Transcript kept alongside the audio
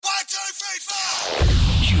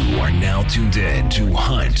now tuned in to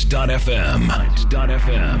Hunt.fm.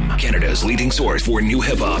 Hunt.fm, Canada's leading source for new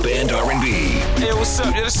hip-hop and R&B. Hey, what's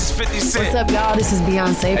up? Yo, this is 50 Cent. What's up, y'all? This is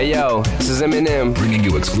Beyonce. Hey, yo, this is Eminem. Bringing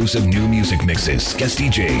you exclusive new music mixes, guest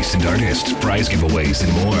DJs and artists, prize giveaways,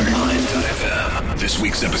 and more. Hunt.fm. This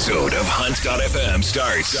week's episode of Hunt.fm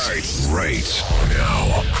starts right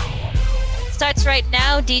now. Starts right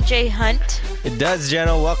now, DJ Hunt. It does,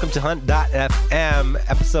 Jenna. Welcome to Hunt.fm,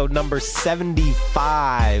 episode number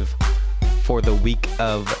 75 for the week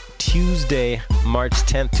of Tuesday, March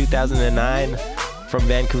 10th, 2009. From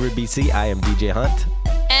Vancouver, BC, I am DJ Hunt.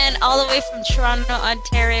 And all the way from Toronto,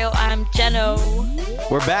 Ontario, I'm Jeno.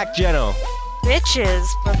 We're back, Jeno. Bitches,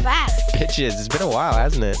 we're back. Bitches, it's been a while,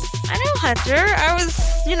 hasn't it? I know, Hunter. I was,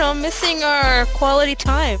 missing our quality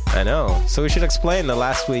time. I know. So we should explain the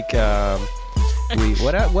last week.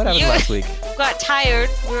 What happened last week? Got tired.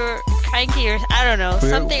 We were cranky or I don't know.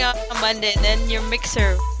 Something on Monday, and then your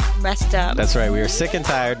mixer messed up. That's right. We were sick and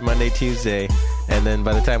tired Monday, Tuesday, and then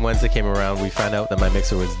by the time Wednesday came around, we found out that my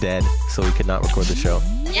mixer was dead, so we could not record the show.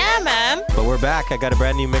 Yeah, man. But we're back. I got a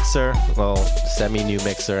brand new mixer, semi-new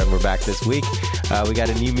mixer, and we're back this week. We got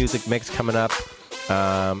a new music mix coming up.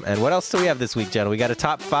 And what else do we have this week, Jenna? We got a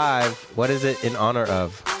top 5. What is it in honor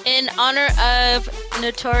of? In honor of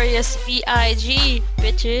Notorious B.I.G,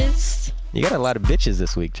 bitches. You got a lot of bitches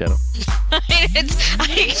this week, Jenna. I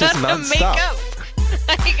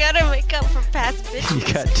gotta make up for past bitches.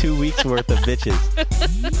 You got 2 weeks worth of bitches.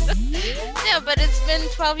 Yeah, but it's been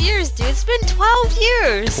 12 years, dude. It's been 12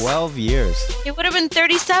 years. 12 years. It would have been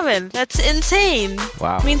 37. That's insane.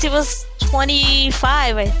 Wow. It means it was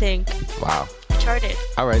 25, I think. Wow. Charted.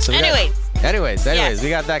 All right, so Anyways, yes. We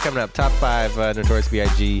got that coming up. Top 5 Notorious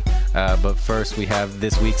B.I.G. But first, we have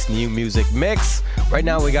this week's new music mix. Right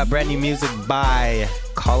now, we got brand new music by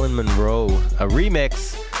Colin Monroe, a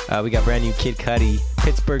remix. We got brand new Kid Cudi,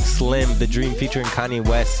 Pittsburgh Slim, The Dream featuring Kanye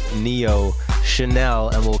West, Neo, Chanel,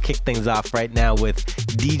 and we'll kick things off right now with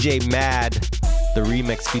DJ Mad, the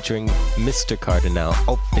remix featuring Mr. Cardinal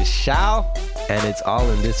Official. And it's all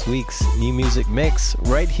in this week's new music mix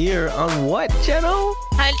right here on what, Jeno?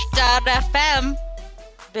 Hunt.fm,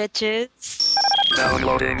 bitches.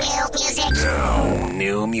 Downloading new music. Now,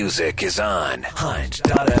 new music is on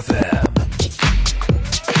Hunt.fm.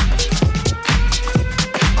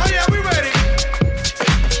 Oh, yeah, we ready.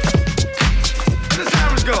 Let the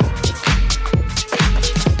sirens go.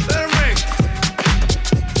 Let them ring.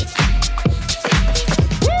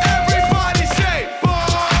 Everybody say,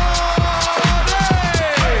 party!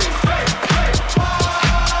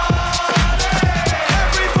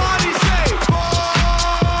 Everybody say, party!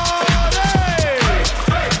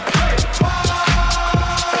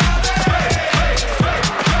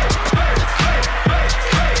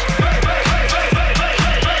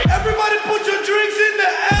 Everybody put your drinks in the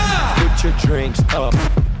air. Put your drinks up.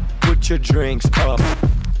 Put your drinks up.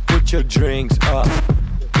 Put your drinks up.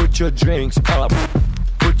 Put your drinks up.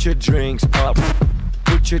 Put your drinks up.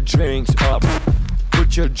 Put your drinks up.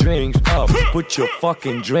 Put your drinks up. Put your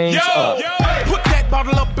fucking drinks up. Put that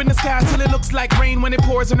bottle up in the sky till it looks like rain when it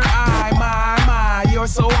pours in her eye. My, you're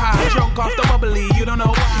so high, drunk off the bubbly. You don't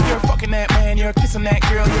know you're fucking that man, you're kissing that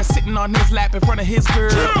girl, you're sitting on his lap in front of his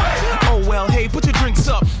girl. Oh well, hey, put your drinks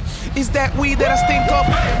up. Is that weed that I stink up?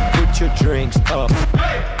 Put your drinks up.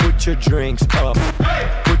 Put your drinks up.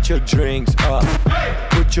 Put your drinks up.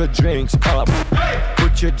 Put your drinks up.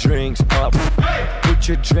 Put your drinks up. Put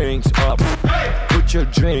your drinks up. Put your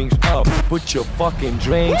drinks up. Put your fucking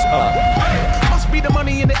drinks up. Must be the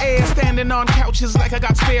money in the air, standing on couches like I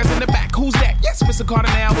got spares in the back. Who's that? Yes, Mr.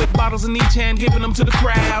 Cardinal, with bottles in each hand, giving them to the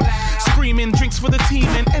crowd. Screaming drinks for the team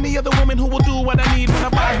and any other woman who will do what I need when I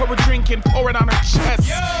buy her a drink and pour it on her chest.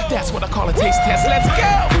 That's what I call a taste test. Let's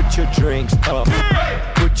go. Put your drinks up.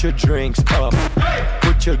 Put your drinks up.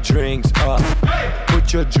 Put your drinks up.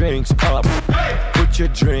 Put your drinks up. Put your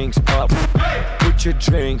drinks up. Put your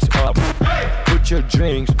drinks up. Put your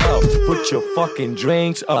drinks up. Put your fucking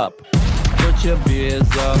drinks up. Put your beers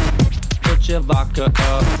up. Put your vodka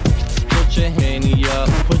up. Put your Henny up.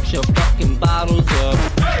 Put your fucking bottles up.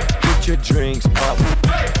 Put your drinks up.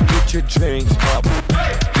 Put your drinks up.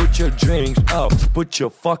 Put your drinks up. Put your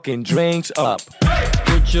fucking drinks up.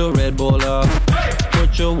 Put your Red Bull up.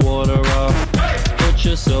 Put your water up. Put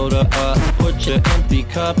your soda up. Put your empty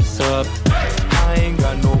cups up. I ain't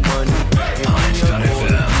got no money.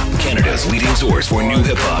 Hunt.fm, Canada's leading source for new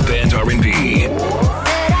hip-hop and R&B.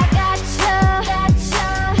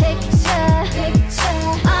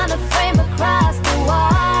 Across the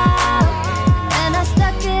wall, and I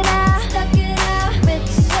stuck it out with you,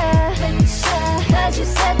 'cause you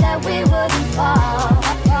said that we wouldn't fall.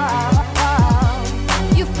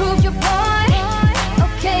 You proved your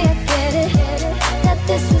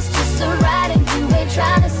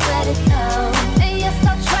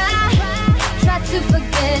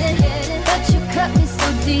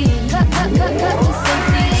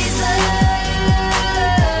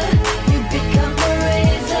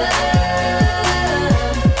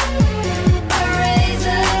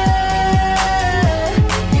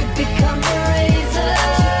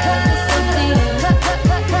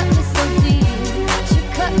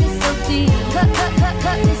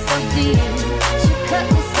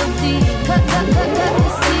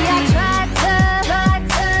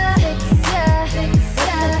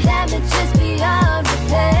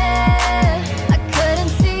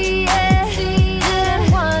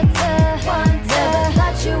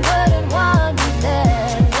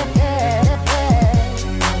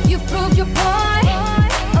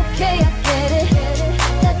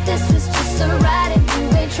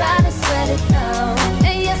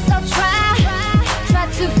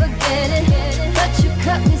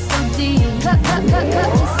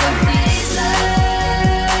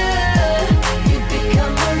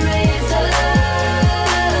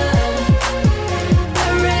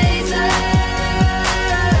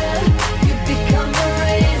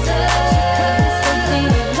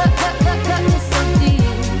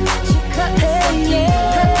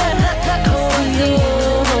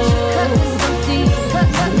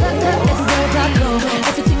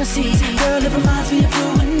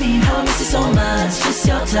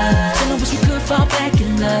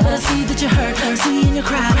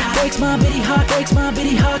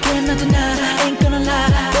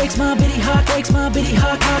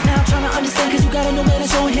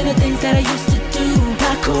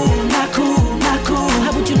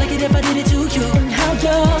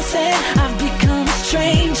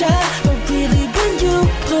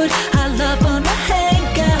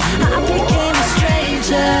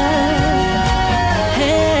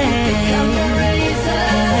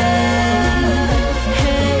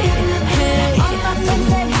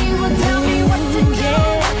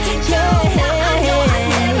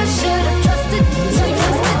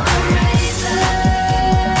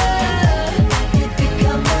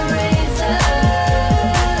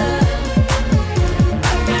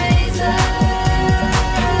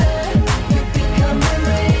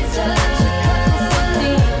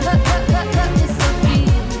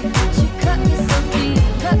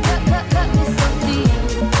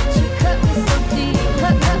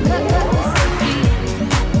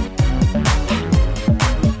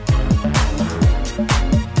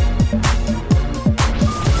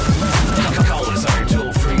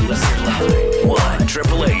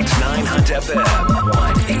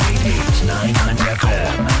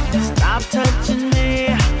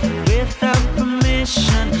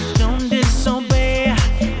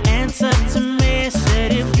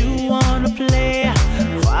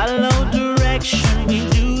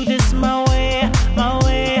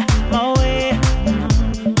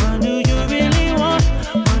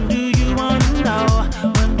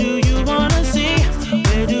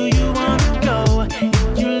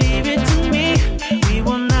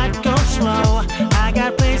I got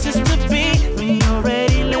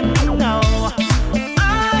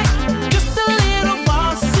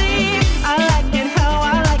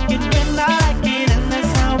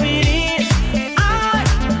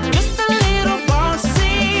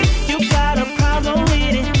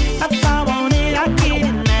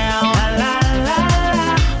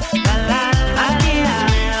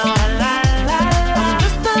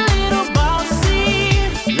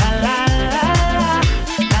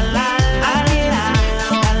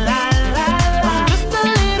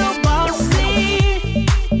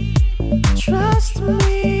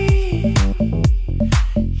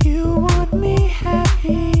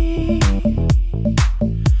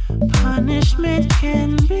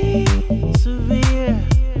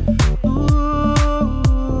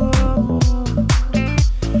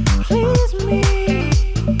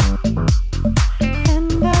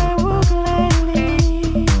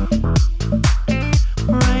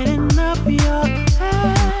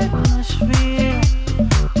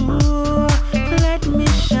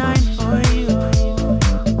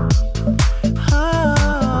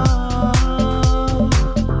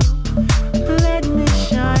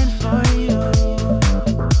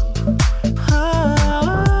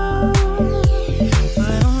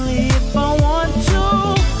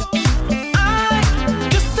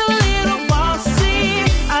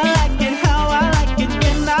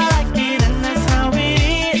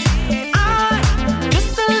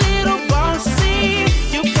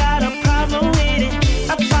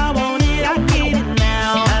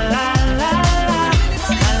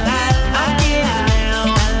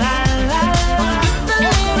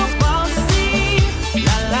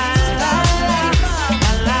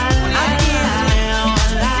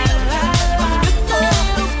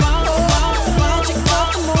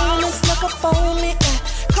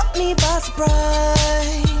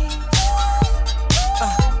surprise.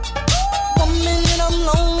 1 minute I'm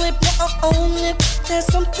lonely, but I own it. There's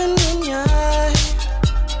something in your eyes.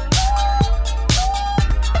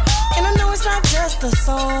 And I know it's not just a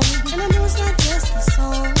song. And I know it's not just a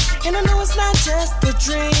song. And I know it's not just the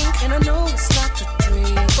drink. And I know it's not the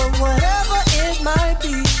dream. But whatever it might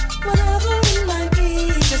be, whatever it might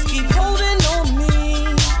be, just keep holding on me.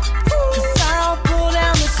 'Cause I'll pull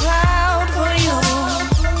down the cloud for you.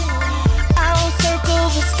 I'll circle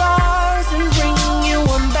the stars and bring you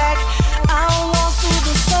one back. I'll walk through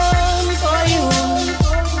the sun for you.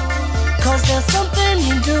 'Cause there's something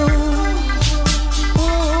you do,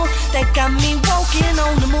 ooh, that got me walking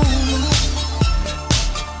on the moon.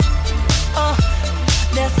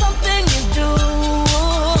 There's something you do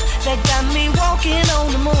that got me walking on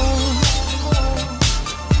the moon.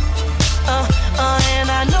 And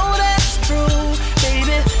I know that's true,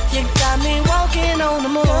 baby. You got me walking on the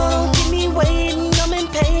moon. Don't keep me waiting, I'm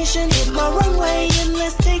impatient. Hit my runway and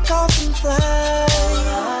let's take off and fly.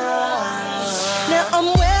 Now I'm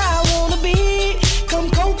where I wanna be. Come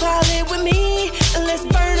co-pilot with me and let's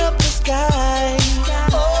burn up the sky.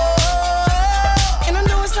 And I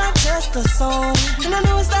know it's not just a song. And I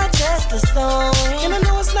know it's not just a song. And I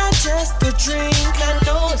know it's not just a drink. I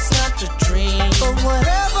know it's not the dream. But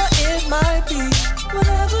whatever it might be,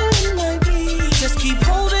 whatever it might be, just keep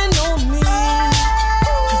holding on me.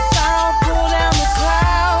 'Cause I'll pull down the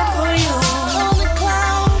cloud for you. On the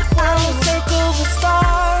cloud, I'll circle the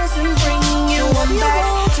stars and bring you one back.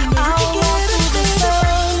 I'll walk through the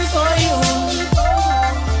sun for you.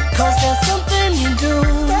 'Cause there's something you do.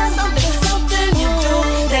 There's something you do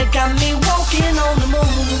that got me walking on the moon.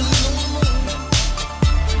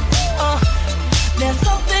 There's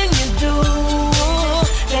something you do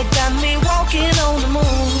that got me walking on the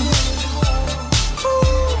moon.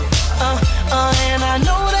 And I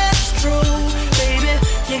know that's true, baby.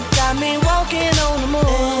 You got me walking on the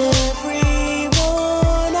moon.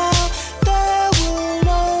 Everyone out there will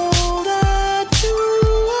know that you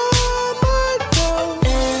are my girl.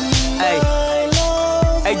 And hey, my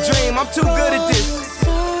love. Hey, Dream, I'm too good at this.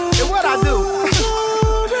 And what I do?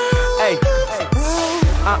 Hey.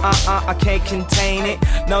 I can't contain it.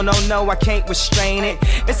 No, I can't restrain it.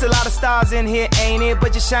 It's a lot of stars in here, ain't it?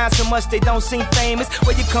 But you shine so much they don't seem famous.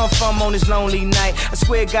 Where you come from on this lonely night? I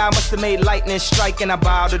swear God must have made lightning strike and I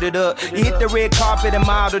bottled it up. You hit the red carpet and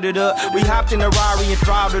modeled it up. We hopped in the Rari and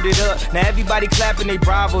throttled it up. Now everybody clapping, they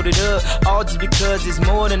bravoed it up. All just because it's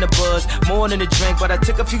more than a buzz, more than a drink. But I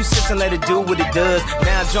took a few sips and let it do what it does.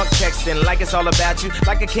 Now I'm drunk texting like it's all about you.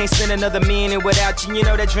 Like I can't spend another minute without you. You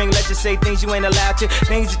know that drink let you say things you ain't allowed to.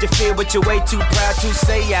 Things that you feel but you're way too proud to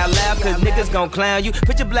say out loud. Cause niggas gon' clown you.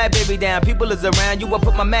 Put your black baby down, people is around you. I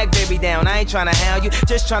put my Mac baby down, I ain't tryna hound you.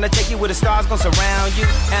 Just tryna take you where the stars gon' surround you.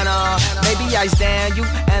 And maybe ice down you.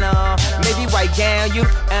 And maybe white gown you.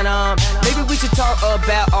 And maybe we should talk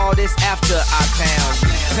about all this after I found you.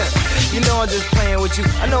 You know I'm just playing with you.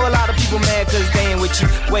 I know a lot of people mad cause they ain't with you.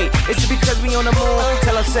 Wait, is it because we on the moon?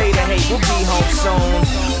 Tell them say that, hey, we'll be home soon.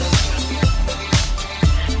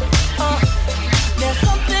 There's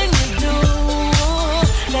something you do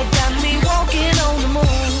that got me walking on the moon.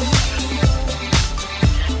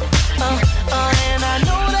 And I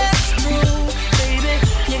know that's true, baby.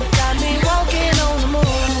 You got me walking on the moon.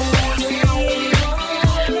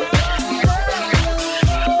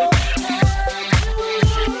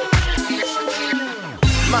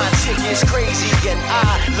 My chick is crazy and I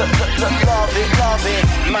love it.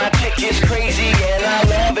 My chick is crazy and I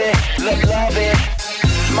love it.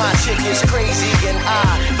 My chick is crazy and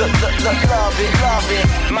I love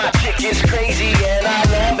it. My chick is crazy and I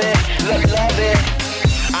love it.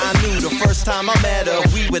 I knew the first time I met her,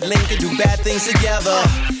 we would link and do bad things together.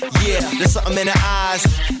 Yeah, there's something in her eyes.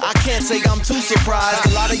 I can't say I'm too surprised.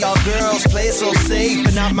 A lot of y'all girls play it so safe,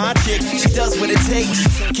 but not my chick. She does what it takes.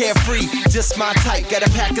 Carefree, just my type. Got a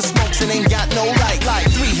pack of smokes and ain't got no light. Like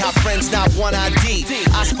 3 hot friends, not one ID.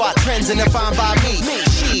 I spot trends and they're fine by me.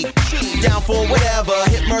 She down for whatever.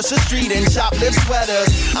 Hit Mercer Street and shoplift sweaters.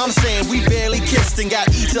 I'm saying we barely kissed and got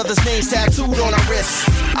each other's names tattooed on our wrists.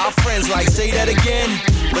 Our friends like, say that again.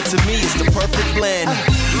 But to me, it's the perfect blend.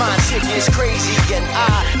 My chick is crazy and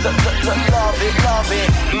I love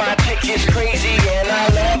it. My chick is crazy and I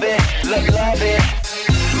love it.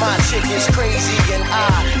 My chick is crazy and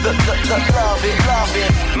I love it.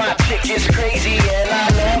 My chick is crazy and I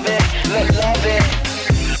love it.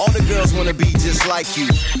 All the girls wanna be just like you.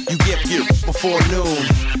 You get here before noon.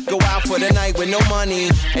 Go out for the night with no money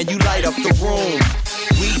and you light up the room.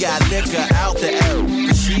 We got liquor out the air.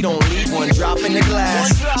 she don't leave one drop in the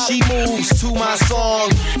glass. She moves to my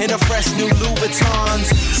song in a fresh new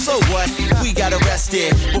Louboutins. So what? We got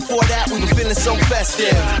arrested. Before that, we were feeling so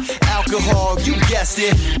festive. Alcohol, you guessed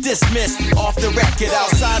it. Dismissed off the record.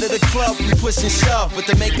 Outside of the club, we push and shove. But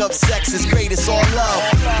the makeup sex is great, it's all love.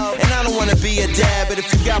 And I don't wanna be a dad, but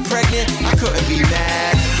if you got pregnant, I couldn't be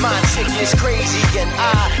mad. My chick is crazy and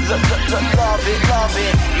I love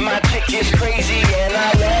it. My chick is crazy and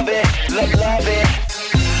I love it.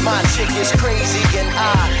 My chick is crazy and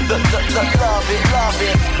I love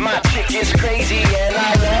it. My chick is crazy and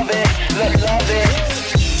I love it.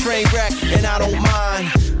 Train wreck and I don't mind.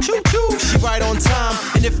 Choo choo, she right on time.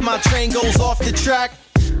 And if my train goes off the track,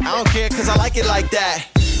 I don't care cause I like it like that.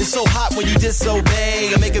 It's so hot when you disobey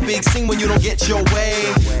and make a big scene when you don't get your way.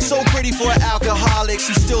 So pretty for an alcoholic,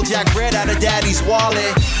 she still jack bread out of daddy's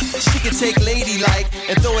wallet. She can take ladylike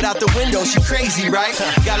and throw it out the window, she crazy, right?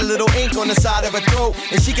 Got a little ink on the side of her throat,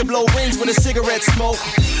 and she can blow rings with a cigarette smoke.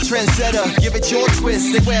 Trendsetter, give it your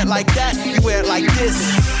twist. They wear it like that, you wear it like this.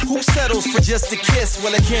 Who settles for just a kiss?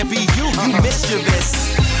 Well, it can't be you, you mischievous.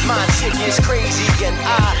 My chick is crazy and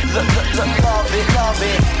I love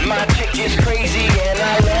it. My chick is crazy and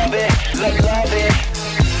I love it.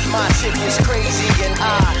 My chick is crazy and I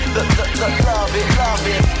love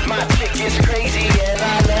it. My chick is crazy and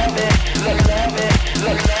I love it.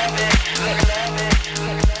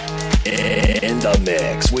 In the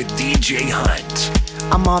mix with DJ Hunt.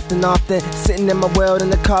 I'm often sitting in my world in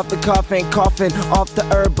the coffin, coughing off the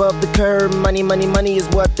herb of the curb. Money is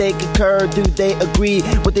what they concur. Do they agree?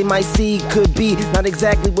 What they might see could be not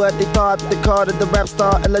exactly what they thought. The car that the rap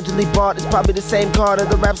star allegedly bought is probably the same car that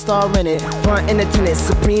the rap star rented. Front in the tennis,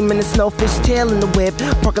 supreme in the snowfish tail in the whip.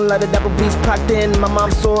 Parking lot of double B's clocked in. My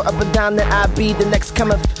mom saw up and down that I be the next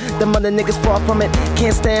cometh. Them other niggas far from it.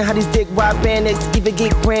 Can't stand how these dick ride bandits even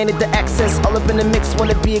get granted the access. All up in the mix.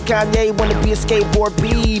 Wanna be a Kanye, wanna be a skateboard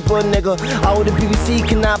people, nigga. All the BBC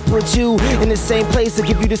cannot put you in the same place or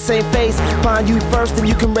give you the same face. Find you first and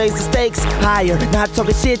you can raise the stakes higher. Not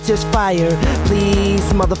talking shit, just fire. Please,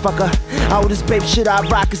 motherfucker. All this babe shit I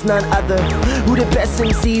rock is none other. Who the best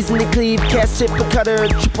MCs in the cleave? Cast shit for cutter,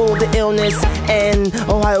 triple the illness. And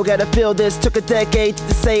Ohio gotta feel this. Took a decade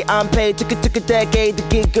to say I'm paid. Took a decade to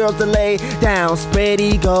get girls to lay down. Spread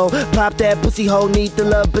ego, pop that pussy hole, need the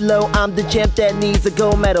love below. I'm the champ that needs a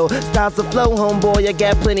gold medal. Styles of flow, homeboy, I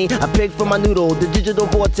got plenty. I pick for my noodle, the digital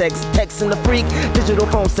vortex. Text and the freak, digital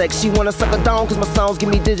phone sex. She wanna suck a dong cause my songs give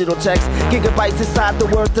me digital checks. Gigabytes inside the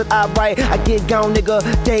words that I write. I get gone, nigga,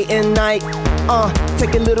 day and night.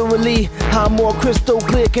 Take it literally. How more crystal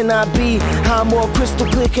clear can I be? How more crystal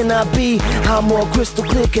clear can I be? How more crystal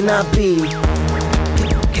clear can I be?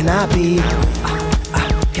 Can I be?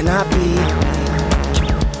 Can I be?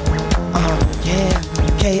 Yeah,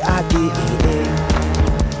 K-I-D-E-A.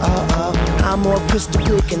 How more crystal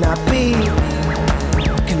clear can I be?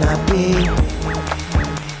 Can I be?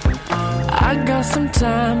 I got some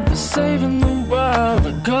time for saving the world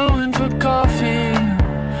or going for coffee.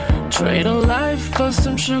 Trade a life for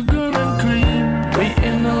some sugar and cream. Wait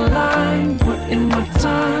in the line, put in my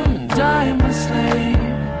time, and die in my sleep.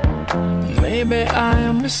 Maybe I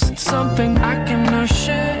am missing something. I can know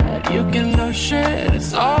shit, you can know shit.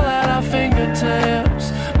 It's all at our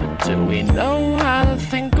fingertips. But do we know how to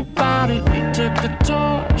think about it? We took the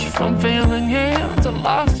torch from failing hands and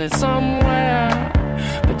lost it somewhere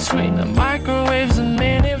between the microwaves and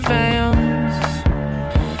minivans.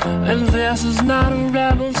 And this is not a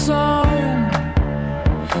rebel song.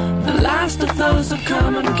 The last of those have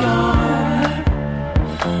come and gone.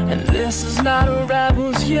 And this is not a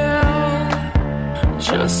rebel's yell,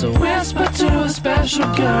 just a whisper to a special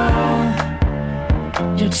girl.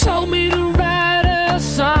 You told me to write a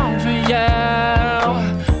song for you.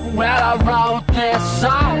 Well, I wrote this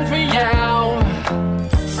song for you.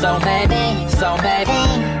 So maybe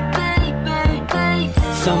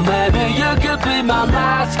you could be my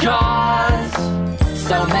last cause.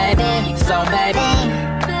 So maybe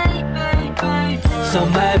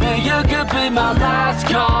you could be my last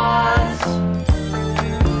cause.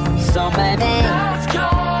 So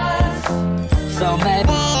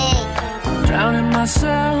maybe drowning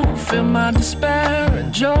myself in my despair,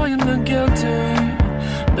 enjoying the guilty.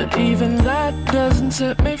 But even that doesn't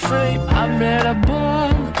set me free. I read a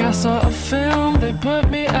book, I saw a film, they put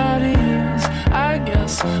me at ease, I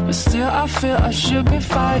guess. But still I feel I should be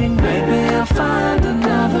fighting. Maybe I'll find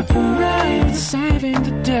another parade, saving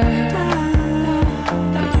the day.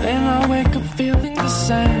 And then I'll wake up feeling the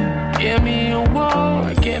same. Give me a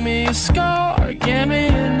war, give me a score, give me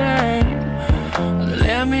a name.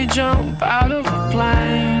 Let me jump out of a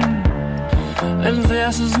plane And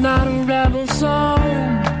this is not a rebel song.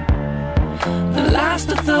 The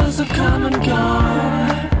last of those have come and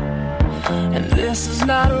gone. And this is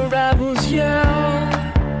not a rebel's yell,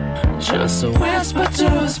 just a whisper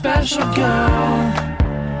to a special girl.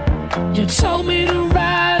 You told me to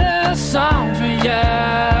write a song for you.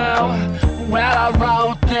 Well, I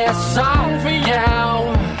wrote this song for you.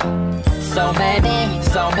 So maybe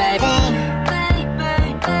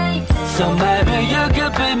you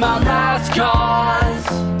could be my last cause.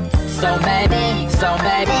 So maybe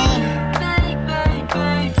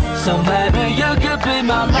you could be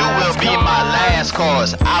my last cause. You will be my last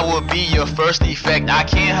cause. I will be your first defect. I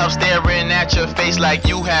can't help staring at your face like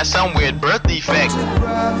you had some weird birth defect.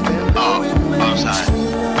 Oh, I'm sorry.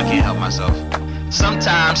 I can't help myself.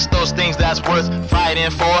 Sometimes those things that's worth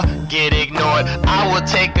fighting for get ignored. I will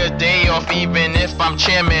take a day off even if I'm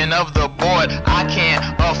chairman of the board. I can't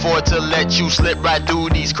afford to let you slip right through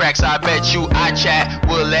these cracks. I bet you I chat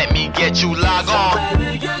will let me get you log on. So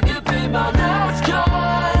maybe you could be my last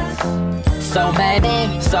cause. So maybe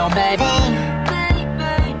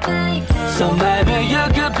you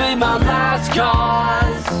could be my last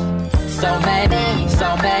cause. So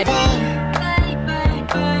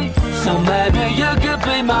maybe you could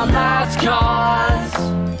be my last cause.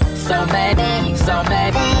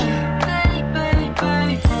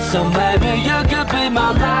 So maybe you could be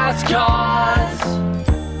my last cause.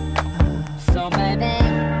 So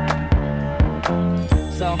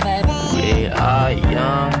maybe we are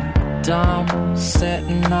young, dumb,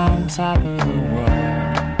 sitting on top of the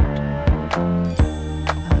world.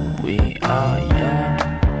 We are young,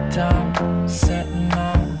 dumb, sitting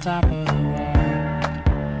on top of the world.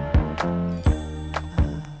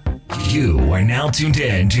 You are now tuned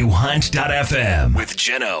in to Hunt.fm with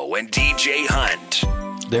Jeno and DJ Hunt.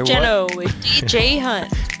 Jeno with DJ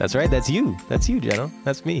Hunt. That's right. That's you. That's you, Jeno.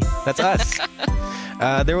 That's me. That's us.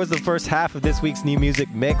 There was the first half of this week's new music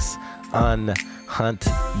mix on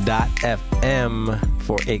Hunt.fm.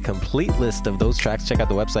 For a complete list of those tracks, check out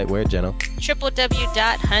the website. Where, Jeno?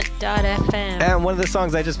 www.hunt.fm. And one of the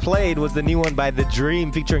songs I just played was the new one by The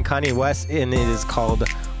Dream featuring Kanye West, and it is called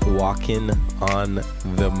Walking on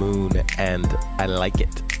the Moon, and I like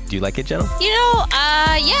it. Do you like it, Jeno? Yeah,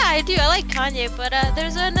 I do. I like Kanye, but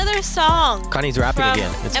there's another song. Kanye's rapping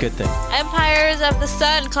again. It's a good thing. Empires of the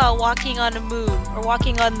Sun called Walking on the Moon, or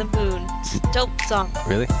Walking on the Moon. It's a dope song.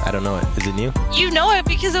 Really? I don't know it. Is it new? You know it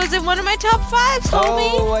because it was in one of my top 5s,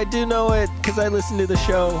 homie. Oh, I do know it because I listened to the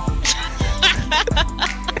show.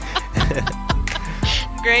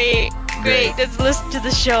 Great. Just listen to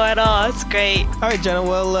the show at all. It's great. All right, Jenna.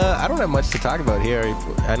 Well, I don't have much to talk about here.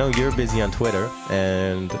 I know you're busy on Twitter,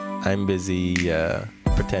 and I'm busy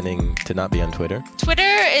pretending to not be on Twitter. Twitter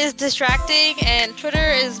is distracting, and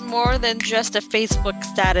Twitter is more than just a Facebook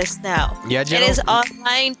status now. Yeah, Jenna. It is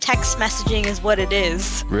online text messaging is what it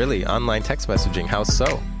is. Really? Online text messaging? How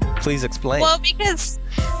so? Please explain. Well,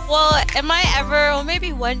 am I ever, or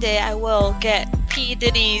maybe one day I will get P.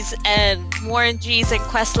 Diddy's and Warren G's and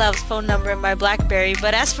Questlove's phone number in my BlackBerry,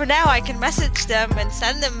 but as for now, I can message them and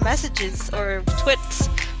send them messages or twits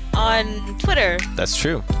on Twitter. That's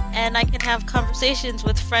true. And I can have conversations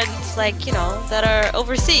with friends, that are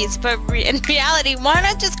overseas, but in reality, why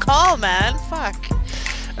not just call, man? Fuck.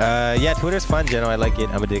 Yeah, Twitter's fun, Jeno. I like it.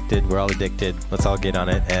 I'm addicted. We're all addicted. Let's all get on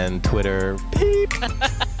it. And Twitter, beep.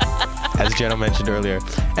 As Jeno mentioned earlier.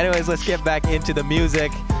 Anyways, let's get back into the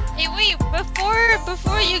music. Hey, wait,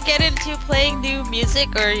 before you get into playing new music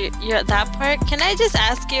or that part, can I just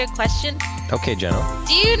ask you a question? Okay, Jeno.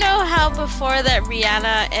 Do you know how before that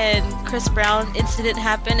Rihanna and Chris Brown incident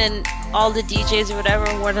happened and all the DJs or whatever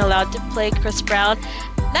weren't allowed to play Chris Brown?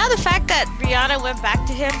 Now the fact that Rihanna went back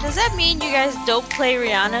to him, does that mean you guys don't play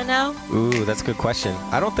Rihanna now? Ooh, that's a good question.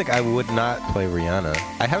 I don't think I would not play Rihanna.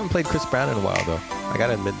 I haven't played Chris Brown in a while, though. I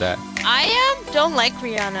gotta admit that. Don't like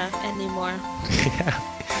Rihanna anymore.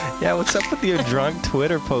 Yeah, what's up with your drunk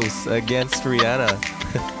Twitter posts against Rihanna?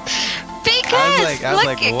 Because I was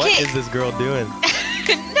like, what is this girl doing?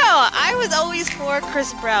 No, I was always for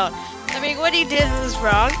Chris Brown. I mean, what he did was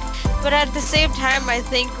wrong, but at the same time, I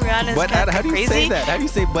think Rihanna's kind of crazy. How do you say that? How do you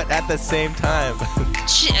say "but at the same time"?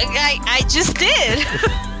 I just did.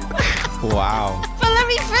 Wow. But let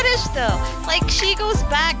me finish though. She goes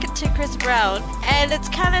back to Chris Brown, and it's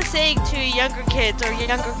kind of saying to younger kids or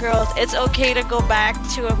younger girls, it's okay to go back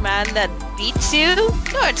to a man that beats you.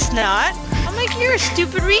 No, it's not. I'm like, you're a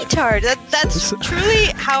stupid retard. That's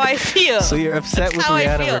truly how I feel. So you're upset with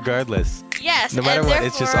Rihanna regardless. Yes. No matter what,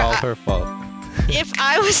 it's just all her fault. If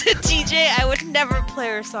I was a DJ, I would never play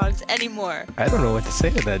her songs anymore. I don't know what to say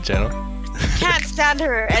to that, Jenna. can't stand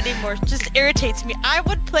her anymore. It just irritates me. I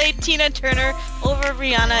would play Tina Turner over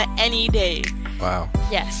Rihanna any day. Wow.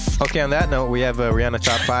 Yes. Okay, on that note, we have Rihanna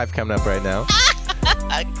Top 5 coming up right now.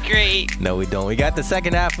 Great. No, we don't. We got the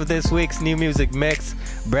second half of this week's new music mix.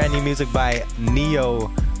 Brand new music by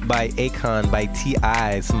Neo, by Akon, by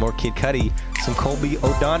T.I., some more Kid Cudi, some Colby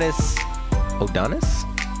Odonis. Odonis?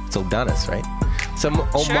 It's Odonis, right? Some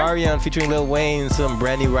Omarion featuring Lil Wayne, some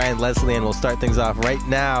brand new Ryan Leslie, and we'll start things off right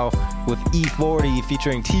now with E40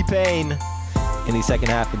 featuring T-Pain in the second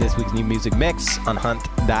half of this week's new music mix on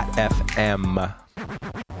Hunt.fm.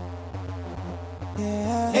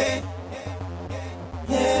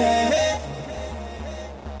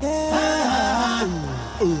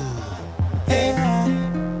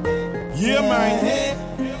 Yeah, man.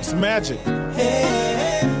 It's magic. E40.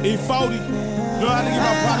 Know how to get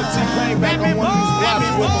my partner T-Pain back on one of these blocks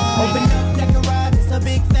with him. Open up like a ride. It's a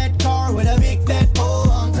big fat car with a big fat hole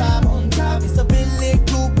on top. On top, it's a Bentley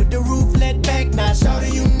coupe with the roof let back. Now,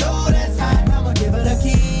 shawty, you know that's hot. I'ma give her the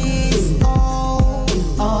keys. Oh,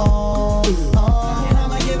 oh, oh. And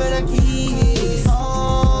I'ma give her the keys.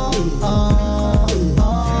 Oh, oh,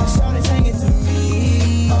 oh. Shawty, sing it to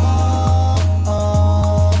me. Oh, oh,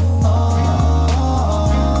 oh,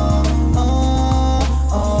 oh,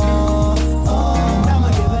 oh, oh. And I'ma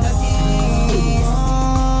give her the keys.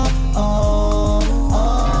 Oh, oh,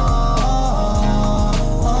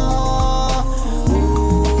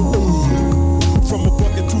 From a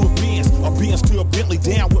bucket to a Benz to a Bentley,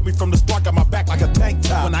 down with me from the start, got my back like a tank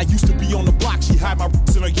top. When I used to be on the block, she hide my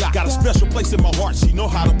roots in her yacht. Got a special place in my heart, she know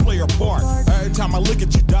how to play her part. Every time I look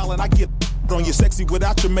at you, darling, I get on you sexy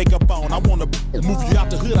without your makeup on. I wanna move you out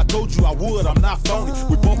the hood, I told you I would, I'm not phony.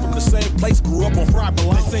 We both from the same place, grew up on Fried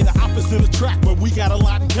Malone. They say the opposite attract, but we got a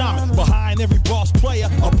lot in common. Behind every boss player,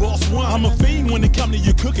 a boss one. I'm a fiend when it come to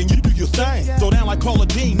you cooking, you do your thing. Throw down like Paula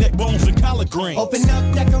Dean, neck bones and collard greens. open up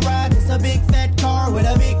that garage, it's a big fat car with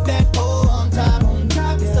a big fat hole on top. On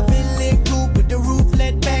top, it's a Bentley coupe with the roof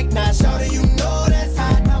let back. Now, shawty, you know that's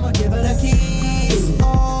hot. I'ma give her the keys.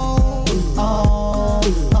 Oh, oh,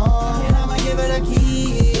 oh. And I'ma give her the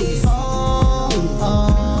keys. Oh,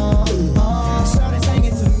 oh, oh. Shawty, sing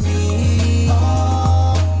it to me. Oh,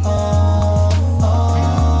 oh, oh,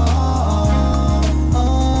 oh,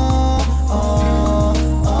 oh,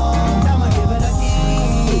 oh. And I'ma give her the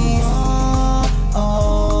keys.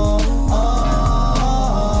 Oh, oh,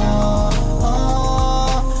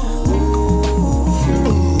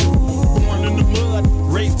 Born in the mud,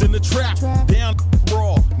 raised in the trap, down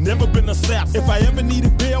raw, never been a sap. If I ever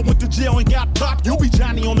needed bail, went to jail and got popped, you be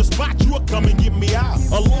Johnny on the spot, you'll come and get me out.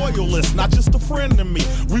 A loyalist, not just a friend to me.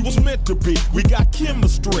 We was meant to be, we got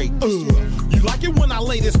chemistry. You like it when I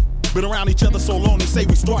lay this? Been around each other so long, they say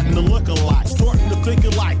we starting to look alike. Starting to think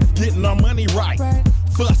alike, getting our money right.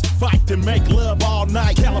 Fuss, fight, and make love all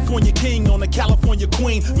night. California king on the California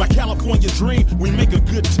queen. My California dream, we make a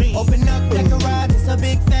good team. open up that garage, it's a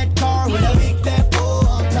big fat car with a big fat hole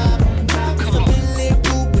on top. On top, it's a Bentley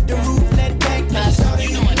coupe with the roof let back. Now, shawty,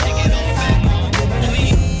 you know I take it all back. I'ma give her the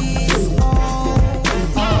keys. Oh,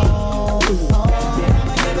 oh, oh. And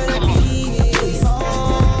I'ma give her the keys. Oh,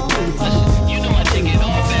 oh. You know I take it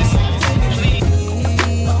all back.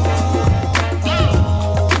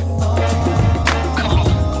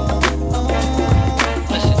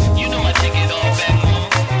 You know I take it all back,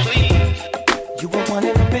 please. You were one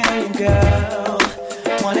in a million, girl.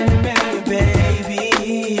 One in a million,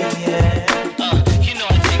 baby. Yeah. You know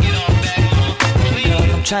I take it all back, please.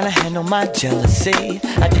 Girl, I'm trying to handle my jealousy.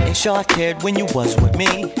 I didn't show I cared when you was with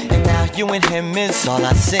me, and now you and him is all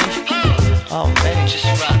I see. Oh man, Just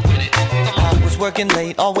rock with it. I was working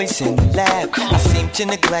late, always in the lab. I seemed to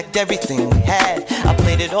neglect everything we had. I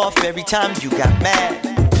played it off every time you got mad.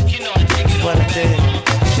 You know I take it all What I back. did.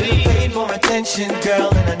 Should've paid more attention, girl,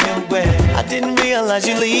 and I knew it. I didn't realize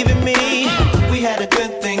you leaving me. We had a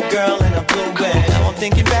good thing, girl, and I blew it. Now I'm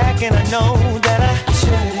thinking back and I know that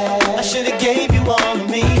I should've gave you all of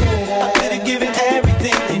me. I could've given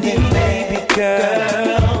everything to you, baby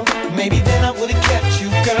girl. Maybe then I would've kept you,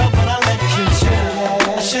 girl, but I let you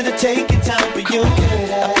chill. I should've taken time for you. I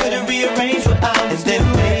could've rearranged what I was doing,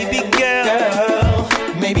 baby girl.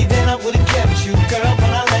 Maybe then I would've kept you, girl, but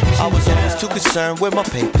I let you. I was always too concerned with my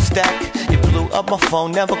paper stack. You blew up my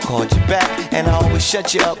phone, never called you back, and I always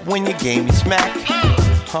shut you up when you gave me smack.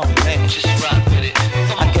 Oh man, Just rock with it.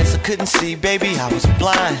 I guess I couldn't see, baby, I was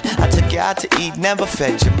blind. I took you out to eat, never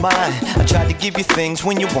fed your mind. I tried to give you things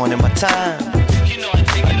when you wanted my time. You know I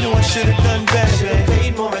take I it knew all I back. should've done better,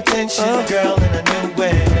 paid more attention, girl, and I knew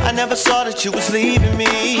it. I never saw that you was leaving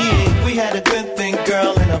me. We had a good thing,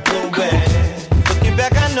 girl, and I blew it. Looking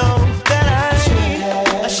back, I know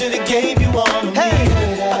that I should've gave you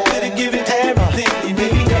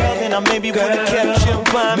you, would've kept you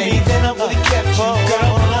by me. Maybe then I would've kept you,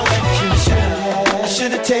 girl, when I let you. I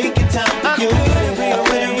should've taken time for you. I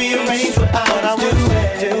would've rearranged what I was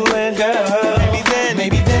doing, girl.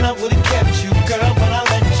 Maybe then I would've kept you, girl, but I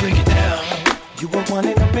let you. Break it down. You were one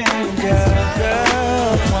in a million,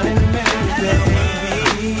 girl. One in a million, baby.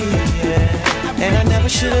 Yeah. And I never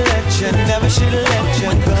should've let you go,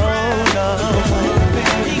 no. One in a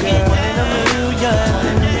million, girl. One in a million.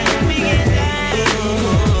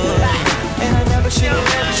 And I never should've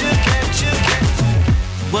let you.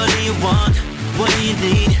 What do you want? What do you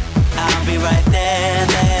need? I'll be right there.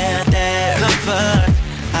 Comfort,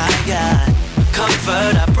 I got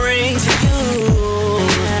comfort I bring to you.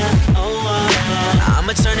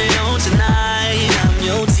 I'ma turn it on tonight. I'm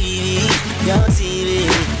your TV,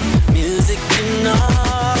 music and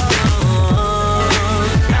all.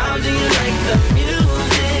 How do you like the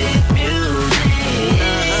music?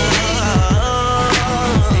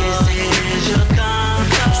 This is your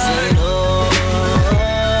comfort.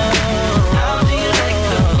 How do you like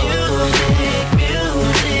the music?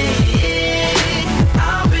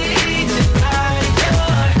 I'll be tonight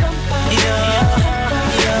your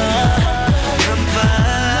comfort.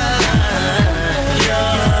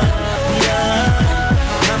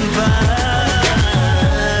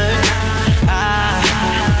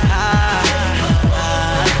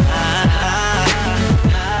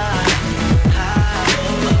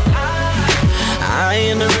 I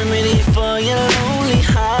am a remedy for your lonely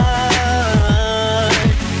heart.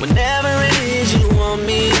 Whenever it is you want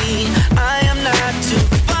me, I am not too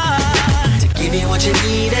far to give you what you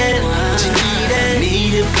need and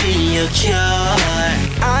me to be your cure.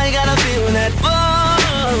 I gotta feel that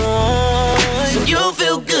voice, so you'll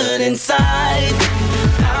feel good inside.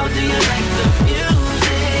 How do you like the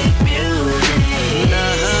music? This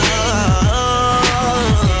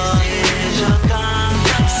is your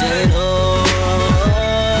comfort.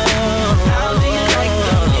 How do you like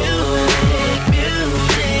the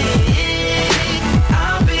music?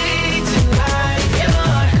 I'll be tonight your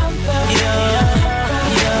comfort.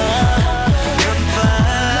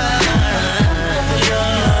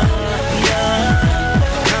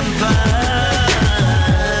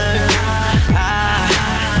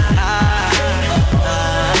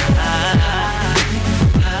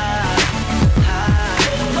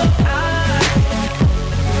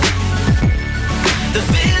 The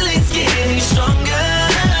feeling's getting stronger.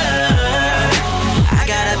 I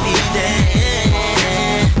gotta be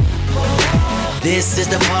there. This is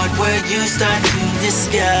the part where you start to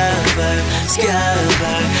discover.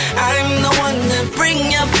 I'm the one that bring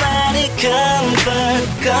your body comfort.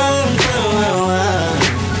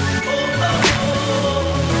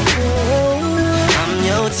 I'm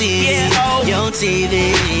your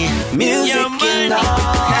TV, music and all.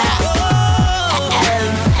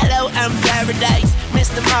 Hello, I'm Paradise,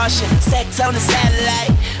 Mr. Martian, sex on the satellite.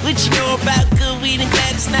 What you know about good weed and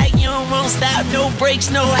Gladys Knight? You don't won't stop, no brakes,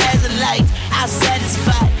 no hazard lights. I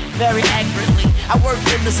satisfy very accurately. I work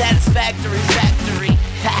in the satisfactory factory.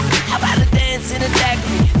 How about a dance in a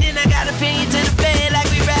daiquiri? Then I gotta pin you to the bed like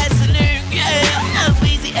we wrestling. Yeah, I'm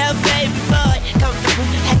Weezy F, baby boy. Comfortable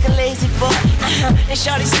like a lazy boy. And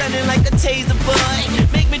shorty stunning like a taser boy.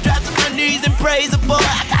 Make me drop to my knees and praise the boy.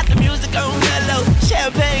 I got the music on mellow,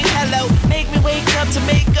 champagne hello. Make me wake up to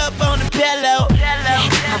make up on the pillow.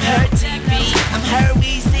 I'm her TV, I'm her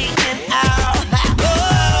Weezy and all.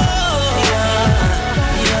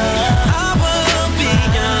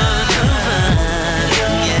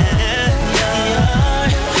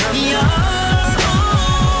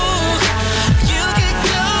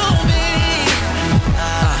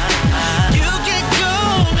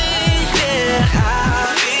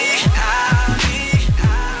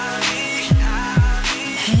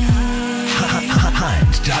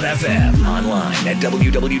 Hunt.fm. Online at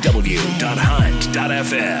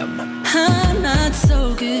www.hunt.fm. I'm not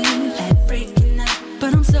so good at breaking up,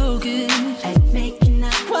 but I'm so good at making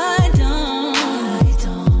up. Why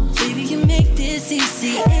don't baby, you make this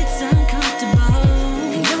easy? It's uncomfortable.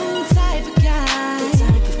 And I'm the type of guy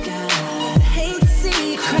I hate to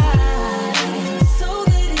see you cry. So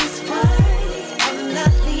that is why I'm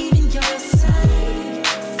not leaving your side.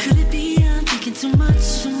 Could it be I'm thinking too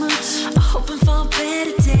much? I'm hoping for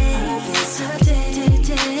better days.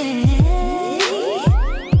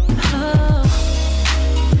 Oh,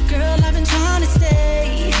 girl.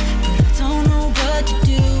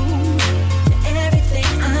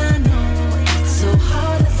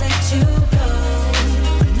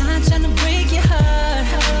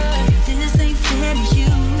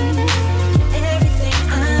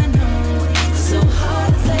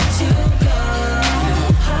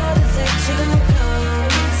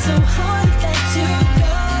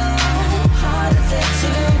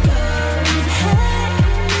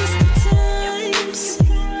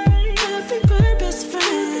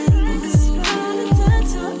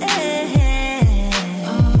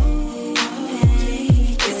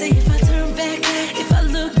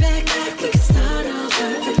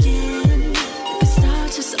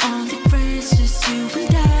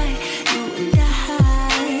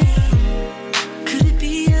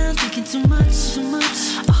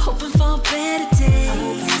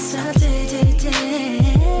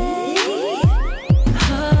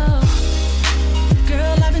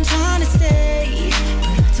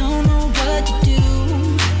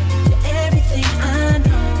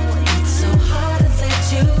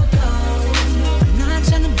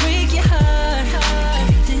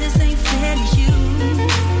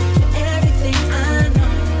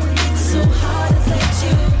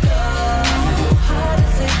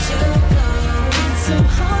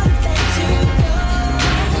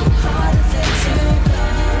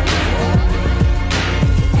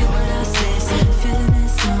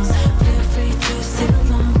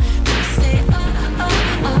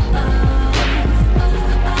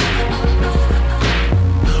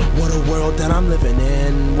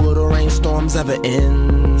 never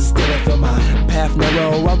ends. Still I feel my path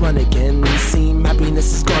narrow, I run again. Seem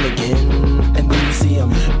happiness is gone again. And then you see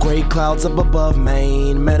them gray clouds up above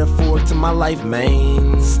Maine, metaphor to my life,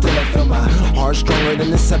 man. Still I feel my heart stronger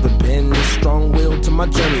than it's ever been. Strong will to my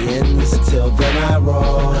journey ends. Until then I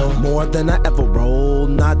roll more than I ever rolled.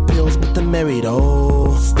 Not pills but the married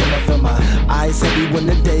old. Still I feel my eyes heavy when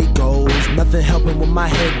the day goes. Nothing helping when my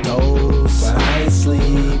head goes. But I ain't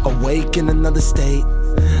sleep, awake in another state,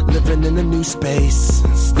 living in a new space.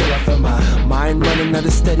 Still I feel my mind running at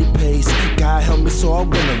a steady pace. God help me so I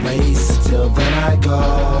win a race. Till then I go.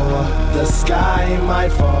 The sky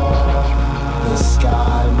might fall, the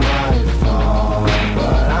sky might fall,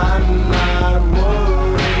 but I'm not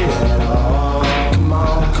worried at all. Come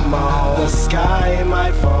on, come on. The sky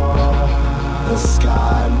might fall, the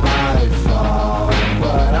sky might fall,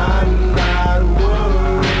 but I'm not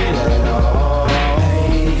worried at all.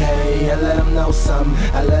 Hey, hey, I let them know something,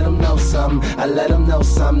 I let them know something, I let them know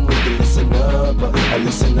something. Need to listen up, I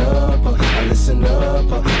listen up, I listen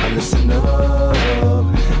up, I listen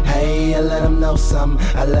up. Hey, I let them know something,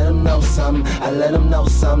 I let them know something, I let them know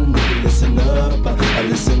something. Need to listen up, I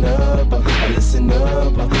listen up, I listen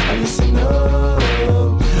up, I listen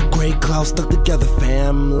up. Gray clouds stuck together,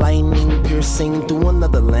 fam. Lightning piercing through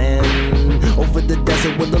another land. Over the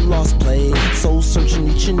desert where the lost play. Soul searching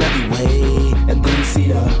each and every way. And then you see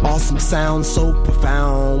the awesome sound so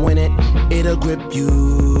profound. When it'll grip you.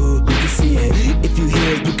 You can see it. If you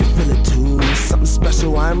hear it, you can feel it too. Something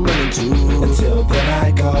special I'm running to. Until then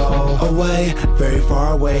I go away, very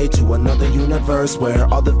far away, to another universe where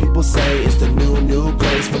all the people say is the new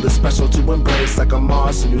place for the special to embrace. Like a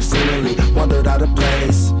Mars, new scenery, wandered out of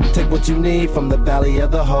place. Take what you need from the valley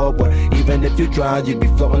of the hope, where even if you drown, you'd be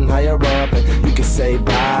floating higher up. And you can say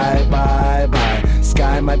bye, bye, bye.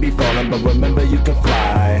 Sky might be falling, but remember you can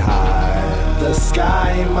fly high. The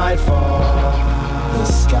sky might fall, the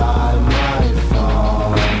sky might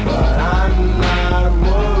fall, but I'm not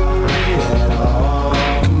worried at all.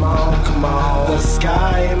 Come on, come on. The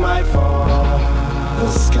sky might fall,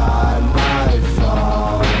 the sky might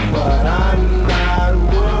fall, but I'm not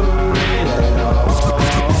worried at all.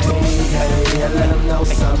 Hey, I let them know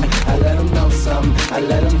something, I let them know something, I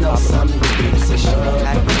let them know something. Listen up,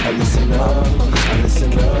 I listen up, I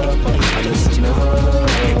listen up, I listen up.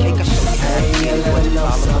 Hey, I let them know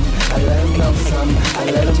something, I let them know something, I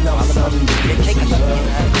let them know something. Listen up,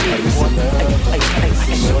 I listen up, I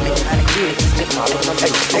listen up.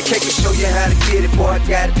 Hey, cake will show you how to get it, boy, I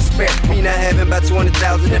got it to spare. Me not having about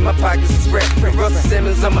 20,000 in my pockets is rare. Russell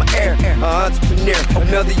Simmons on my air, an entrepreneur.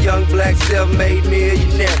 Another young black self-made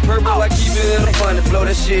millionaire. Purple, I keep it in the fun and blow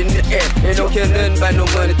that shit in the air. And don't care nothing about no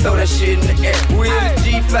money, throw that shit in the air. We in the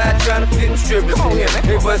G5 trying to fit them strippers in here.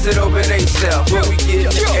 They bust it open themselves when we get in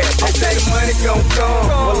the air. They say the money gon' come,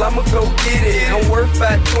 well I'ma go get it. I'm worth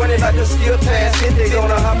about 20, like the skill pass hit. They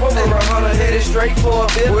gonna hop over 100, headed straight for a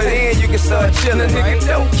bill. Well then you can start chillin', nigga,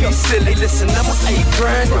 don't keep silly. Listen, I'ma keep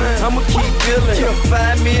grinding, I'ma keep building.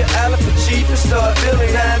 Find me an island for cheap and start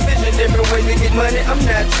building. Now I envision different ways to get money, I'm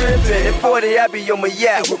not tripping. At 40, I be on my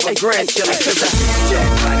yacht with my grandchildren. Cause I get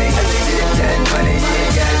money, I get that money. You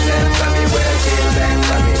ain't got nothing for me, well get back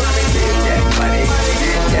from me. Get that money,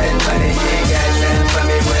 get that money. You ain't got nothing for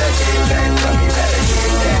me, well get back from me. Better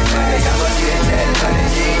get that money, I'ma get that money.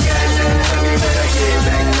 You ain't got nothing for me, well get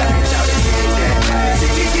back from me. Shout it, get that money, you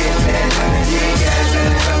can get that money. You ain't got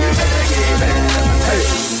nothing for me, better get back from me. Hey,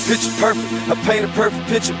 picture perfect, I paint a perfect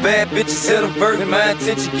picture. Bad bitches in a version, my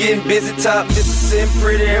intention getting busy. Top bitches sitting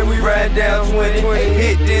pretty and we ride down 20.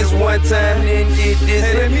 Hit this one time, then get this.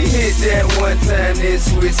 Let me hit that one time, then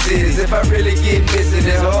switch cities. If I really get missing,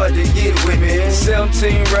 it's hard to get with me.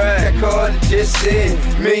 17 ride, car that just said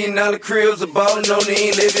 $1 million cribs, a ballin' on the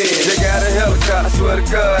ain't living. They got a helicopter, I swear to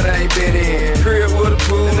God I ain't been in. Crib with a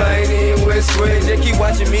pool, I ain't in with sweat. Just keep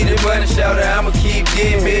watching me, the money shout out, I'ma keep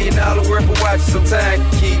getting $1 million worth of watches, sometimes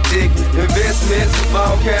keep digging. Investments of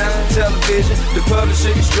all kinds of television, the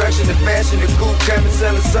publishing, construction, the fashion, the cool coming,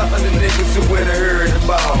 selling something to niggas who went and heard the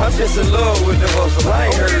ball. I'm just in love with the hustle, I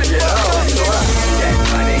ain't heard it all. So I get that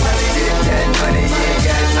money, get that money, you ain't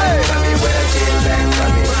got nothing for me, well get back from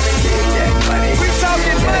me. Get that money, we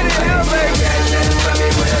talking money now, baby. Got nothing for me,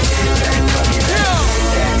 well get back from me. Get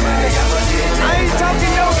that money, I'ma get that money. I ain't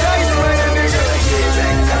talking no dice money, nigga.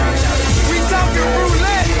 We talking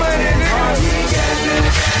roulette money, nigga.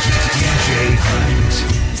 DJ Hunt.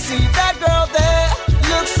 See that girl there,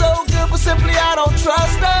 looks so good, but simply I don't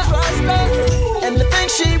trust her. And the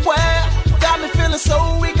things she wear got me feeling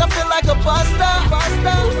so weak, I feel like a bus.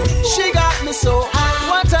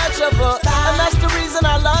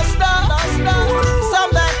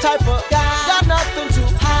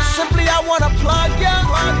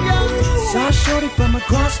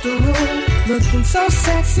 the room, looking so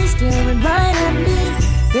sexy, staring right at me.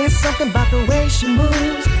 There's something about the way she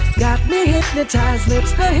moves, got me hypnotized.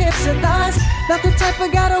 Lips, her hips, her thighs, not the type I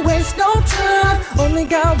gotta waste no time. Only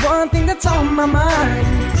got one thing that's on my mind.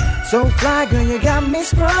 So fly, girl, you got me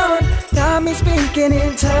sprung, got me speaking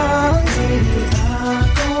in tongues.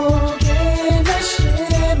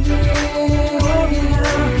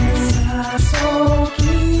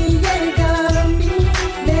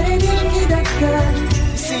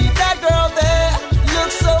 See that girl there,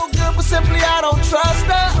 looks so good, but simply I don't trust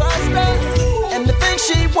her. And the things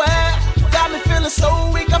she wear got me feeling so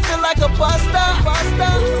weak, I feel like a buster.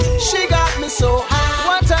 She got me so high,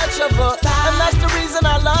 one touch of her, and that's the reason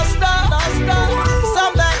I lost her.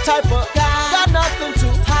 Some that type of got nothing to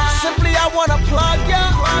hide. Simply I wanna plug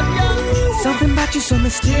ya. Something about you so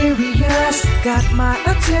mysterious, got my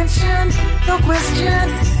attention, no question.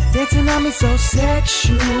 Dancing on me so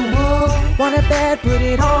sexual, want it bad, put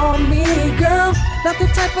it on me, girl. Not the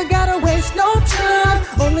type I gotta waste no time,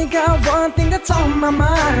 only got one thing that's on my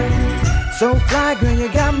mind. So fly, girl, you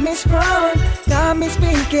got me sprung, got me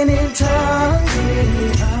speaking in tongues.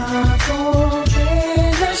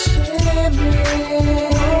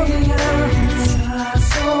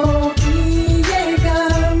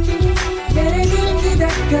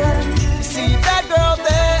 See that girl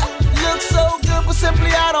there, looks so good, but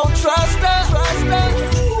simply I don't trust her.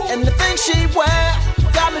 And the things she wear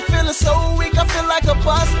got me feeling so weak, I feel like a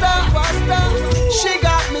buster. She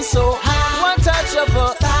got me so high, one touch of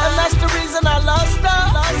her, and that's the reason I lost her.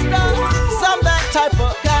 Some that type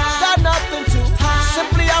of got nothing to hide.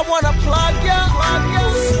 Simply I wanna plug ya.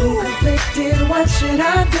 So conflicted, what should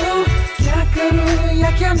I do? Ya karo,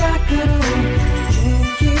 ya kya na karo? Can't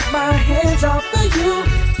keep my hands off of you.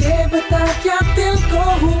 Yeah, but I can't tell go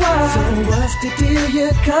hua. So what's the deal?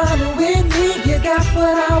 You're coming with me. You got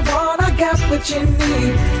what I want, I got what you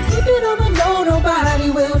need. Keep it on the low, nobody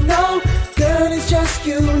will know. Girl, it's just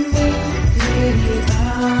you and me.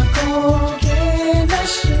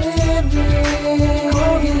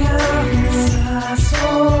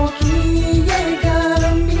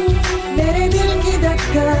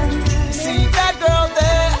 See that girl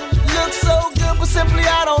there, looks so good, but simply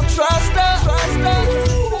I don't trust her.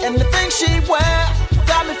 And the things she wear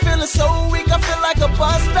got me feeling so weak, I feel like a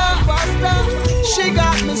buster. She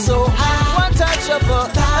got me so high, one touch of her,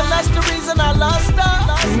 and that's the reason I lost her.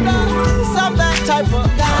 Some that type of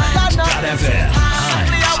got nothing.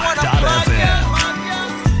 Simply I wanna plug ya.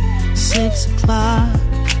 6 o'clock,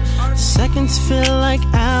 seconds feel like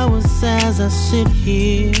hours as I sit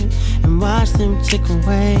here and watch them tick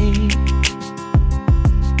away.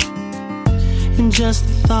 And just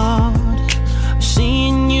the thought of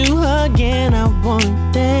seeing you again, I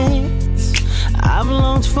wanna dance. I've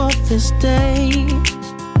longed for this day.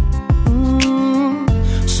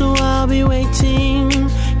 So I'll be waiting,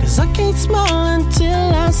 'cause I can't smile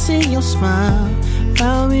until I see your smile.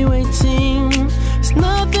 I'll be waiting, there's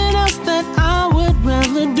nothing else that I would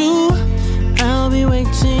rather do. I'll be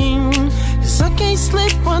waiting, 'cause I can't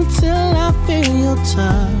sleep until I feel your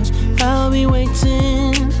touch. I'll be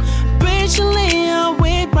waiting, patiently I'll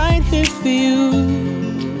wait right here for you.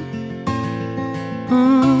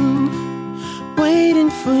 Waiting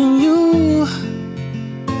for you.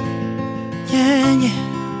 Yeah.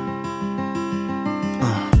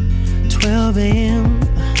 12 a.m.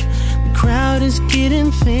 The crowd is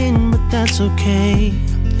getting thin, but that's okay,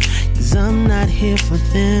 'cause I'm not here for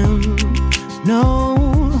them. No,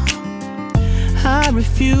 I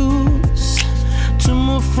refuse to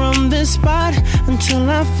move from this spot until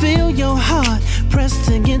I feel your heart pressed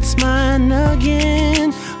against mine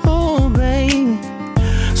again. Oh, baby.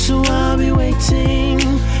 So I'll be waiting,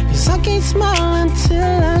 'cause I can't smile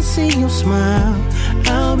until I see your smile.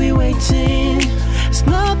 I'll be waiting, there's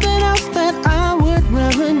nothing else that I would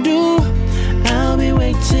rather do. I'll be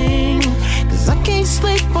waiting, 'cause I can't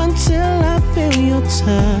sleep until I feel your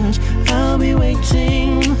touch. I'll be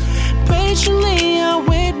waiting, patiently I'll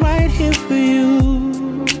wait right here for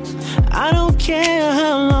you. I don't care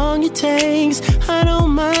how long it takes, I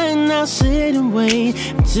don't mind, I'll sit and wait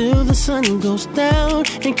until the sun goes down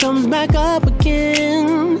and comes back up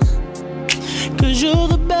again. 'Cause you're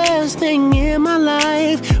the best thing in my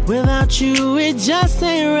life, without you it just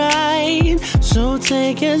ain't right. So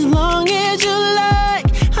take as long as you like,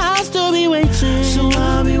 I'll still be waiting. So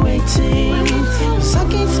I'll be waiting, 'cause I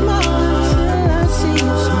can't smile until I see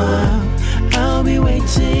you smile. I'll be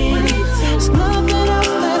waiting, there's nothing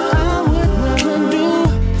else that I would rather do.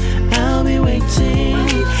 I'll be waiting,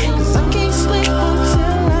 'cause I can't sleep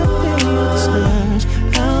until I feel your touch.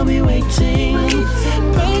 I'll be waiting,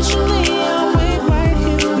 patiently I'll wait right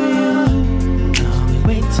here for you. I'll be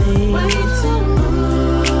waiting.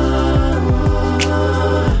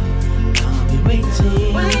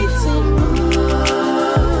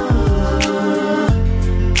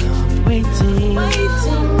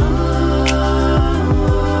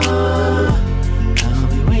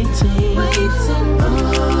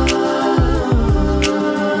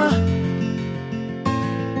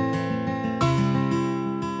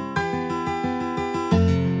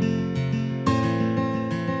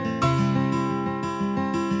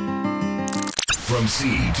 From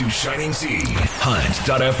sea to shining sea,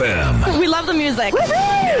 Hunt.fm. We love the music.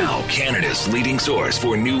 Now Canada's leading source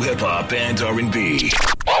for new hip-hop and R&B.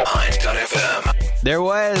 Hunt.fm. There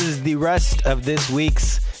was the rest of this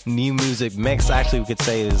week's new music mix. Actually, we could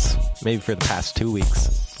say is maybe for the past 2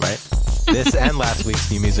 weeks, right? This and last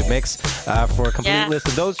week's new music mix. For a complete list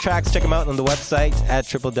of those tracks, check them out on the website at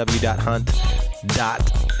www.hunt.fm.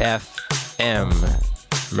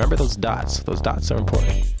 Remember those dots. Those dots are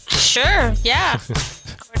important. Sure, yeah.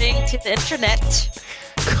 According to the internet.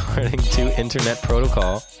 According to internet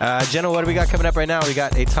protocol. Jenna, what do we got coming up right now? We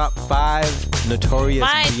got a top 5 Notorious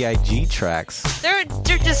B.I.G. tracks. They're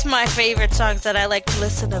just my favorite songs that I like to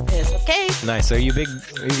listen to his, okay? Nice. Are you a big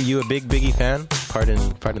Biggie fan? Pardon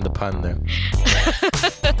the pun there.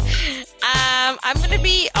 I'm gonna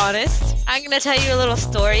be honest. I'm gonna tell you a little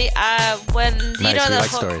story. When you know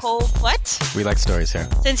the whole what? We like stories here.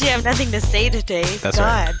 Since you have nothing to say today, that's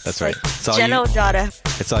God, right. That's right. It's all Jeno you. Dada.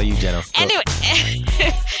 It's all you, Jeno.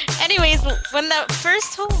 Anyways, when the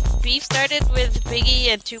first whole beef started with Biggie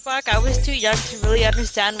and Tupac, I was too young to really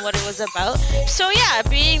understand what it was about. So yeah,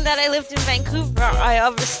 being that I lived in Vancouver, I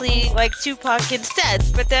obviously liked Tupac instead.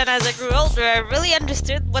 But then as I grew older, I really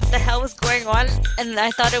understood what the hell was going on, and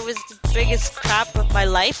I thought it was the biggest crap of my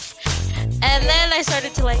life. And then I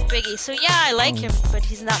started to like Biggie. So yeah, I like him, but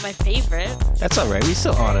he's not my favorite. That's all right. We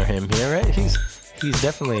still honor him here, right? He's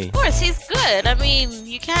definitely... Of course, he's good. I mean,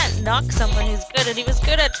 you can't knock someone who's good, and he was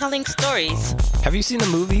good at telling stories. Have you seen the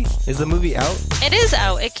movie? Is the movie out? It is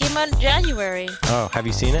out. It came out in January. Oh, have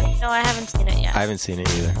you seen it? No, I haven't seen it yet. I haven't seen it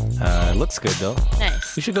either. It looks good, though.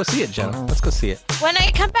 Nice. We should go see it, Jenna. Let's go see it. When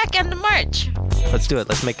I come back end of March. Let's do it.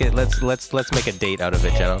 Let's make it. Let's make a date out of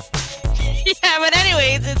it, Jenna. Yeah, but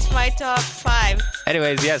anyways, it's my top 5.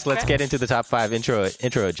 Anyways, yes, let's get into the top 5. Intro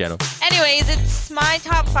it, Jenna. Anyways, it's my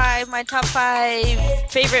top 5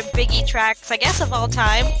 favorite Biggie tracks, I guess, of all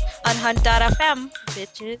time on Hunt.fm,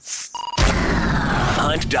 bitches.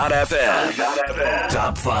 Hunt.fm.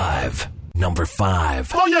 Top 5. Number 5.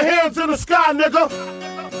 Throw your hands in the sky, nigga.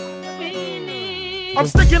 I'm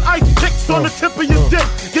sticking ice picks on the tip of your dick.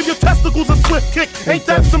 Give your testicles a swift kick. Ain't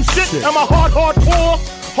that some shit? Am I hardcore?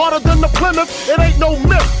 Harder than the Plymouth, it ain't no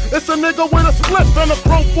myth. It's a nigga with a split and a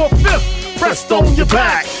chrome for a fifth. Pressed on your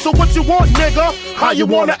back. So what you want, nigga? How you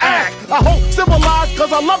wanna act? I hope civilized,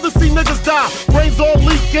 cause I love to see niggas die. Brains all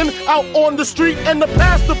leaking, out on the street, and the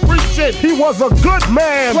pastor preaching. He was a good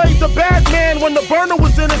man. Played the bad man when the burner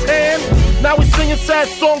was in his hand. Now he's singing sad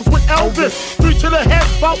songs with Elvis. 3 to the head,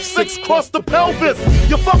 about 6 cross the pelvis.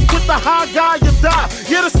 You fuck with the high guy, you die.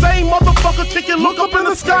 You're the same motherfucker kicking, look up in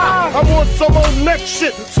the sky. I'm on some old neck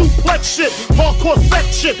shit, suplex shit, hardcore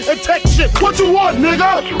sex shit, and tech shit. What you want,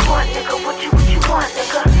 nigga? What you want, nigga? What you want,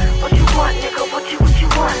 nigga? What you want, nigga? What you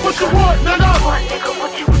want, nigga? What you want, nigga?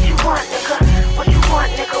 What you want, nigga? What you want,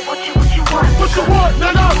 nigga? What you want, nigga? What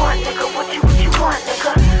you want,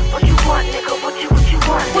 nigga? What you want, nigga? What you want, nigga? What you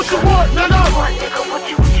want, nigga? What you want, nigga? What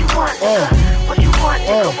you want, nigga? What you want,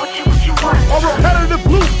 nigga? What you want, nigga? A repetitive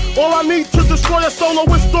loop. All I need to destroy a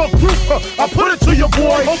soloist or group. I put it to your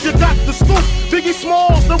boy. Hope you got the scoop. Biggie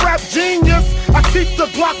Smalls, the rap genius. I keep the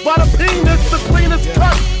Glock by the penis, the cleanest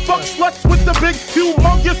cut. Fuck sluts with the big,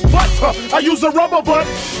 humongous butts. I use a rubber butt.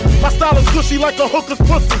 My style is gushy like a hooker's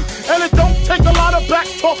pussy. And it don't take a lot of back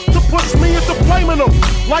talk to push me into flaming them.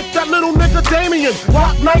 Like that little nigga Damien.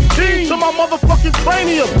 Block 19 to my motherfucking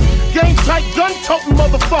cranium. Game tight gun toting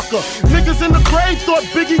motherfucker. Niggas in the grave thought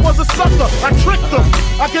Biggie was a sucker. I tricked them.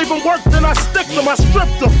 I gave them work, then I sticked them. I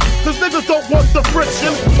stripped them. Cause niggas don't want the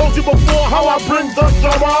friction. Told you before how I bring the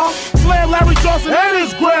drama. Slam Larry Johnson and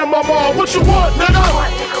his grandmama. What you want, nigga?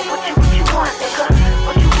 What you want, nigga?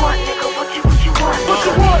 What you want, nigga? What you want,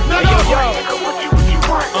 nigga? What you want, nigga? What you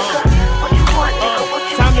want, nigga? What you want,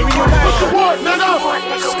 nigga? Time to reunite. What you want, nigga?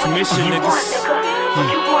 It's commission, niggas.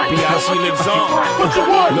 B.I.G. lives on. What you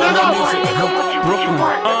want, nigga? Brooklyn.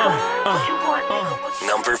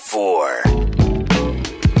 Number 4.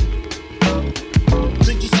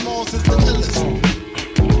 Biggie Smalls is the illest.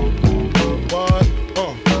 What?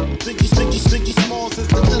 Biggie Smalls is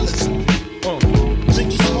the illest.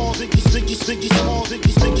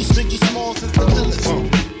 Biggie Smalls is the illest.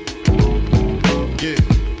 Yeah.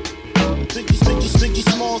 Biggie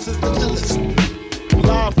Smalls is the illest.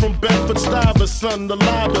 Live from Bedford Stuyvesant, the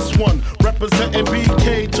livest one. Representing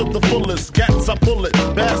BK to the fullest. Gats, I pull it.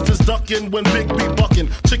 Bastards ducking when Big B bucking.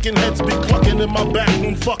 Chicken heads be clucking in my back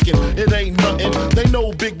room fucking. It ain't nothing. They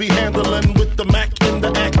know Big B handling with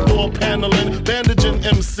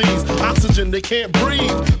they can't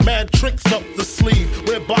breathe. Mad tricks up the sleeve.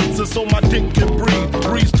 Wear boxes so my dick can breathe.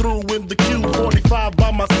 Breeze through in the Q45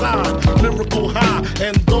 by my side. Lyrical high,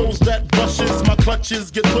 and those that brushes my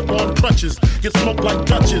clutches get put on crutches. Get smoked like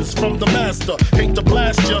Dutches from the master. Hate to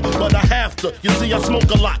blast ya, but I have to. You see, I smoke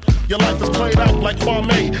a lot. Your life is played out like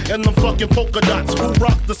Kwame and them fucking polka dots. Who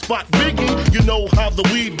rock the spot? Biggie, you know how the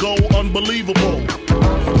weed go. Unbelievable.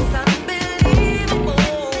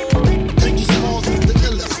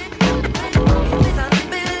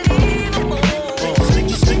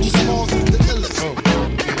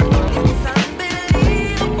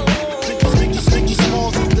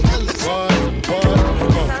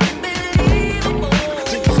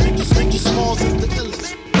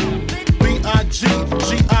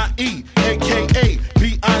 B.I.G, a.k.a.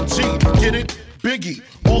 B.I.G, get it? Biggie,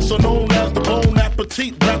 also known as the Bon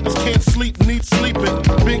Appetit. Rappers can't sleep, need sleeping.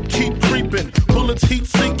 Big keep creeping, bullets heat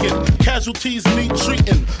seeking. Casualties need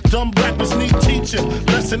treating, dumb rappers need teaching.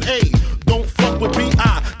 Lesson A, don't fuck with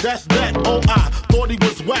B.I., that's that, O.I. Thought he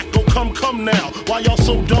was whack, oh come now. Why y'all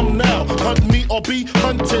so dumb now? Hunt me or be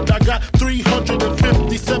hunted. I got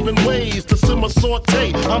 357 ways to simmer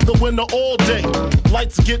saute. I'm the winner all day.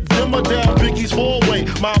 Lights get dimmer down Biggie's hallway.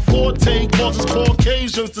 My forte causes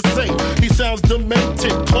Caucasians to say he sounds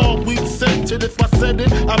demented. Call weed scented. If I said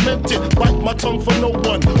it, I meant it. Bite my tongue for no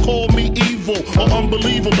one. Call me evil or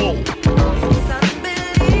unbelievable.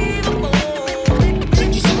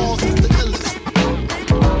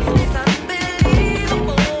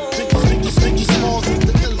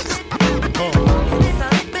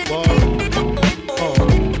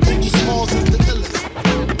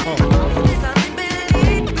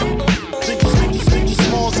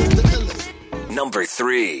 Number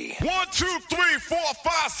 3. 1, 2, 3, 4,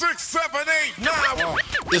 5, 6, 7, 8, 9.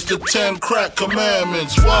 It's the 10 crack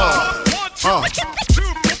commandments. Wow.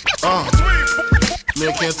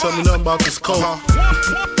 Man can't tell me nothing about this coke.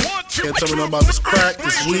 Can't tell me nothing about this crack,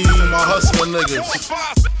 this weed, and my hustling niggas.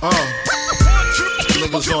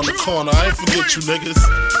 Niggas on the corner. I ain't forget you niggas.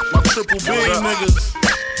 My triple B niggas. 1,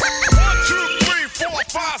 2, 3, 4,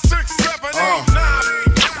 5, 6, 7, 8,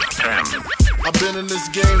 9. I've been in this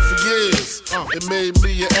game for years. It made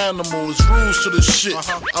me an animal. There's rules to this shit.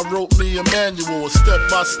 I wrote me a manual, a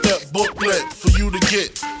step-by-step booklet for you to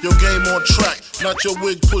get your game on track, not your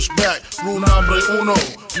wig pushed back. Rule number uno,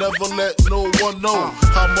 never let no one know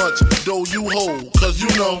how much dough you hold, cause you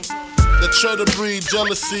know that try to breed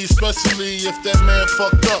jealousy, especially if that man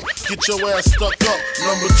fucked up. Get your ass stuck up.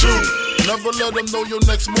 Number 2, never let them know your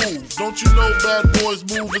next move. Don't you know bad boys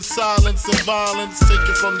move in silence and violence? Take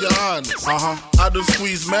it from your highness. I done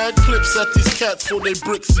squeeze mad clips at these cats for they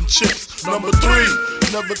bricks and chips. Number 3,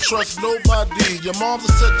 never trust nobody. Your mom's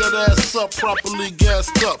set that ass up, properly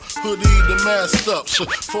gassed up, hoodie the masked up.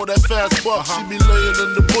 For that fast buck, she be laying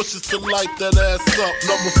in the bushes to light that ass up.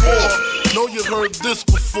 Number 4, know you heard this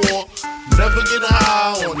before. Never get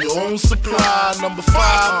high on your own supply. Number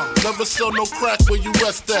 5, never sell no crack where you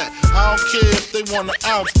rest at. I don't care if they want an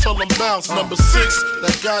ounce, tell them bounce. Number 6,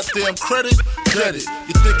 that goddamn credit, get it.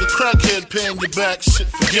 You think a crackhead paying you back, shit,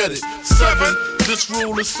 forget it. 7, this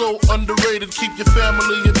rule is so underrated. Keep your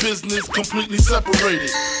family and business completely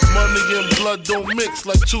separated. Money and blood don't mix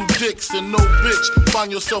like 2 dicks and no bitch.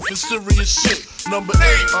 Find yourself in serious shit. Number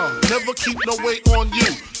 8, never keep no weight on you.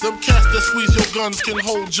 Them cats that squeeze your guns can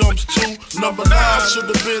hold jumps too. Number 9 should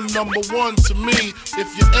have been number 1 to me. If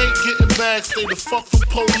you ain't getting back, stay the fuck from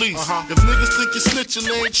police. If niggas think you're snitching,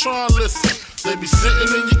 they ain't trying to listen. They be sitting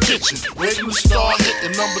in your kitchen, waiting to start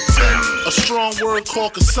hitting. Number 10, a strong word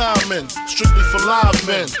called consignment. Strictly for live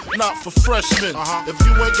men, not for freshmen. If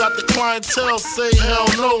you ain't got the clientele, say hell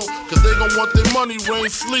no. Cause they gon' want their money, rain,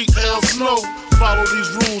 sleet, hell, snow. Follow these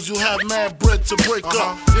rules, you'll have mad bread to break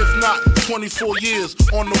up. If not, 24 years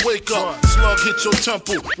on the wake up. Slug hit your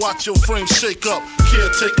temple, watch your frame shake up.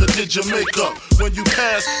 Caretaker did your makeup. When you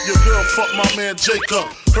pass, your girl fucked my man Jacob.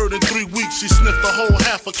 Heard in 3 weeks she sniffed a whole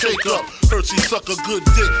half a cake up. Heard she suck a good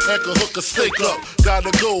dick and could hook a steak up. Gotta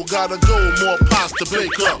go, more pots to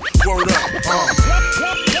bake up. Word up,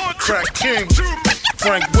 Crack King,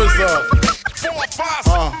 Frank Wizard. 4, 5,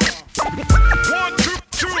 1, 2,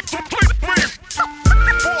 3, 4,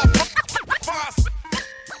 5.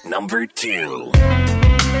 Number 2.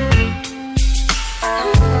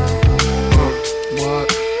 What?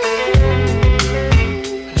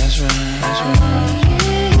 That's right.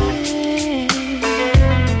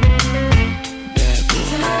 Bad boy.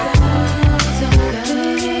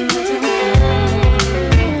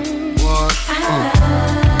 What?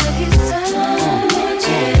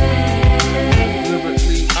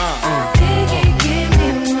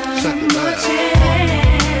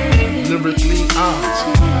 Lyrically,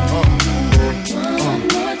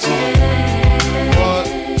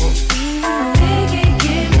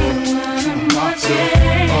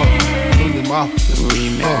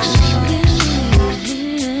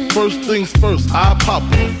 First things first, I pop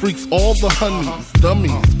her. Freaks all the honeys,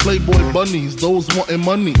 dummies, playboy bunnies, those wanting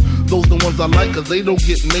money. Those the ones I like, cause they don't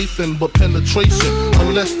get Nathan but penetration.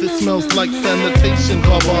 Unless it smells like sanitation.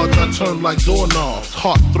 Garbage, I turn like doorknobs.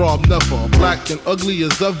 Heart throb never, black and ugly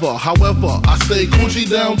as ever. However, I stay Gucci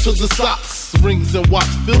down to the socks. Rings and watch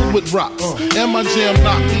filled with rocks. And my jam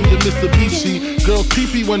knocking your Mitsubishi. Girls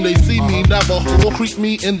pee-pee when they see me. Never will creep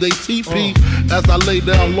me in they teepee. As I lay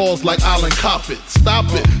down laws like Island Coppet. Stop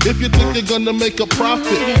it, if you think you're gonna make a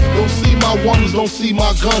profit. Don't see my ones, don't see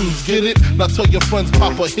my guns. Get it? Now tell your friends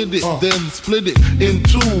Papa hit it, then split it in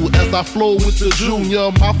two. As I flow with the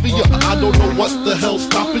Junior Mafia. I don't know what the hell's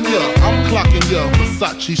stopping ya. I'm clocking ya,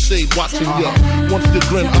 Versace shade watching ya. Once you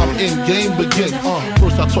grin, I'm in, game begin.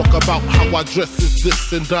 First I talk about how I dress is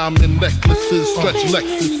this and diamond necklaces, stretch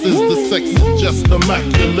Lexuses. The sex is just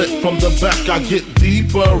immaculate. From the back I get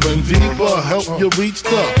deeper and deeper. Help you reach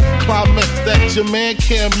the climax that your man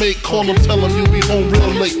can't make. Call him, tell him you be home real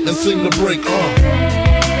late and sing the break.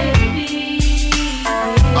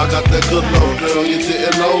 I got that good love, girl, you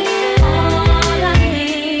didn't know.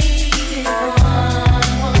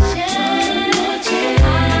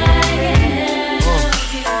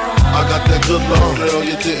 I got that good love, girl,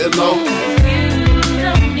 you didn't know.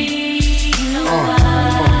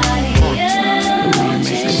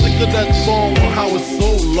 Sick of that song on how it's so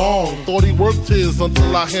long. Thought he worked his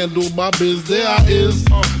until I handled my biz. There I is,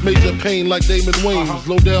 major pain like Damon Wayans.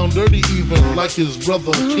 Low down dirty even like his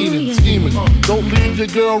brother Keenan scheming. Don't leave your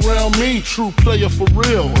girl around me, true player for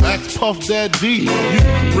real. Ask Puff Daddy. You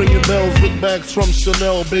ringing bells with bags from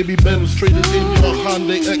Chanel. Baby Benz traded in your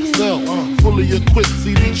Hyundai XL. Fully equipped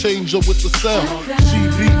CD changer with the cell. She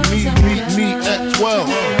beat me at 12.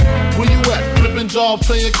 Where you at? Flipping job,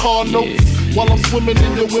 playing car notes. While I'm swimming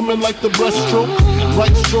in your women like the breaststroke.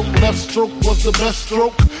 Right stroke, left stroke was the best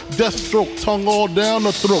stroke. Death stroke, tongue all down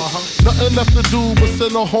the throat. Nothing left to do but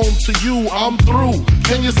send her home to you. I'm through.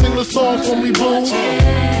 Can you sing the song for me, boo?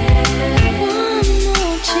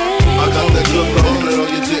 I got that good love, girl,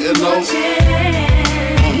 you didn't know.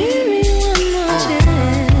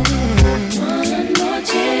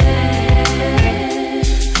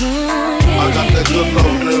 I got that good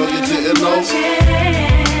love, girl, you didn't know.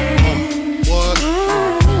 What?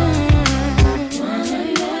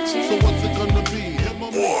 So what's it gonna be? Number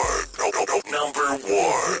one.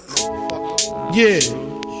 Yeah,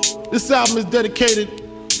 this album is dedicated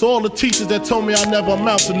to all the teachers that told me I never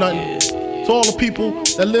amount to nothing. To all the people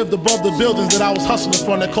that lived above the buildings that I was hustling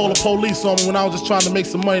from that called the police on me when I was just trying to make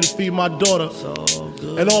some money to feed my daughter.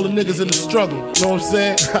 And all the niggas in the struggle, you know what I'm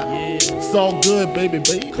saying? It's all good, baby.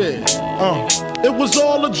 It was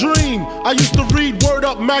all a dream. I used to read Word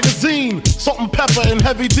Up magazine. Salt and Pepper and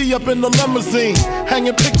Heavy D up in the limousine.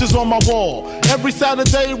 Hanging pictures on my wall. Every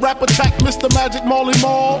Saturday, rap attack Mr. Magic Molly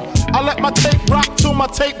Mall. I let my tape rock till my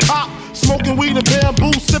tape pop. Smoking weed and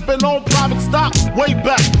bamboo, sipping on private stock. Way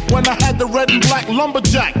back when I had the red and black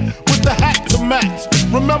lumberjack with the hat to match.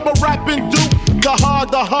 Remember rapping Duke? The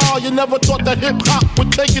hard, you never thought that hip-hop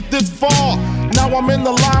would take it this far. Now I'm in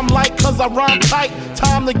the limelight cause I rhyme tight.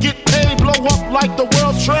 Time to get paid, blow up like the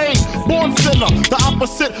world trade. Born sinner, the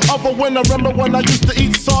opposite of a winner. Remember when I used to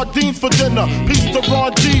eat sardines for dinner? Peace to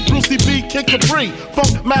Ron G, Brucey B, Kid Capri,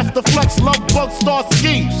 Funk Master Flex, Love Bug, Star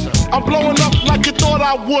Ski. I'm blowing up like you thought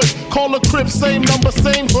I would. Call a crib, same number,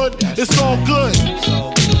 same hood. It's all good.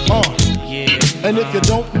 And if you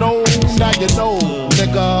don't know, now you know,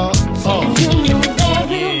 nigga. You know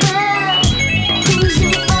very well who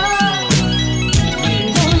you are.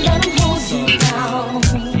 Don't let them hold you down.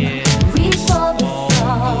 Reach for the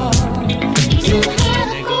stars. You had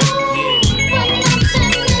a goal, but not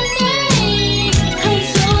suddenly. 'Cause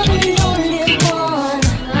you're the only one.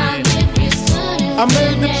 I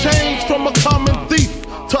made the change from a common thief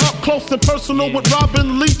to up close and personal with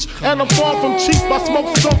Robin Leach. And I'm far from cheap, I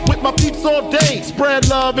smoke skunk with my peeps all day. Spread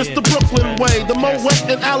love, it's the Brooklyn way. The Moet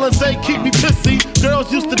and Alizé keep me pissy.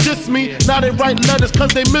 Girls used to diss me, now they write letters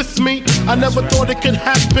cause they miss me. I never thought it could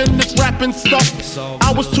happen, this rapping stuff.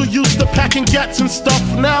 I was too used to packing gats and stuff.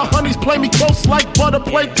 Now honeys play me close like butter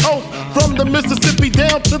play toast. From the Mississippi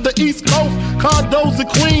down to the East Coast. Condos in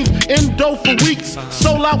Queens, in dough for weeks.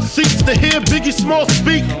 Sold out seats to hear Biggie Small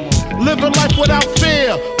speak. Living life without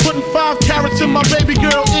fear, putting 5 carats in my baby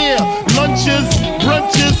girl ear. Lunches,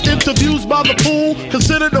 brunches, interviews by the pool.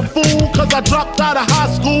 Considered a fool cause I dropped out of high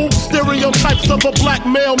school. Stereotypes of a black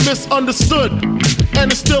male misunderstood.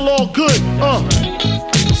 And it's still all good,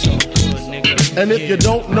 And if you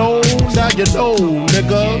don't know, now you know,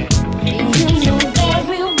 nigga. You know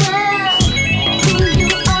very well who you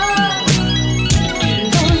are.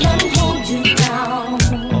 Don't let them hold you down.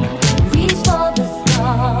 Reach for the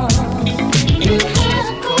stars.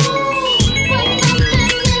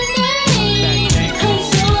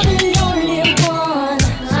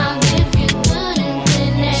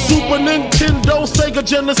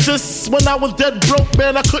 Genesis. When I was dead broke,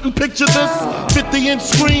 man, I couldn't picture this. 50-inch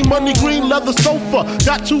screen, money green, leather sofa.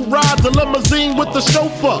 Got 2 rides, a limousine with the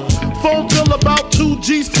chauffeur. Phone bill about 2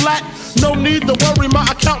 G's flat. No need to worry, my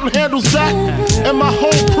accountant handles that. And my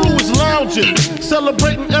whole crew is lounging,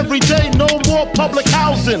 celebrating every day, no more public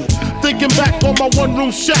housing. Thinking back on my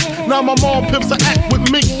one-room shack. Now my mom pimps an act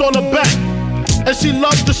with minks on her back. And she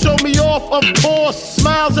loves to show me off, of course.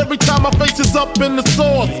 Smiles every time my face is up in the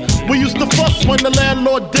sauce. We used to fuss when the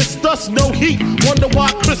landlord dissed us. No heat, wonder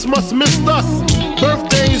why Christmas missed us.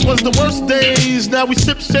 Birthdays was the worst days. Now we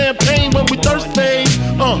sip champagne when we thirsty.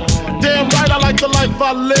 Damn right I like the life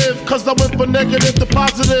I live. Cause I went from negative to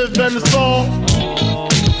positive and it's all.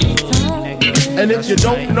 And if you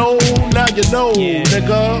don't know, now you know,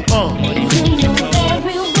 nigga.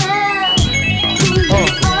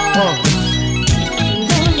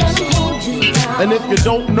 And if you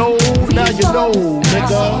don't know, now you know,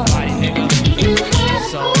 nigga.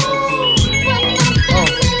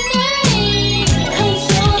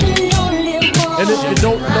 And if you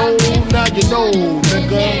don't know, now you know,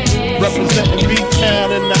 nigga. Representing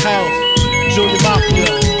B-Town in the house. Junior Mafia,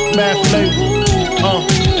 Math Flavor.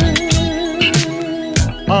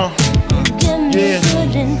 Yeah.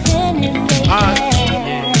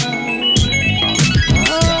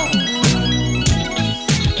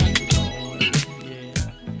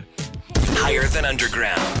 Higher than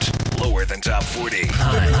underground, lower than top 40.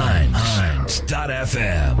 Hines.fm.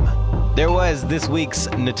 There was this week's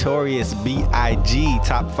notorious B.I.G.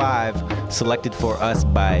 Top 5 selected for us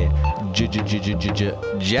by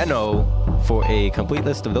Geno. For a complete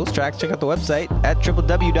list of those tracks, check out the website at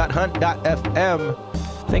www.hunt.fm.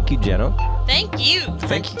 Thank you, Geno. Thank you.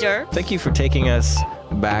 Thank you for taking us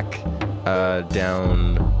back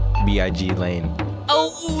down B.I.G. lane.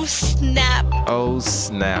 Oh,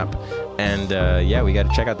 snap. And yeah, we got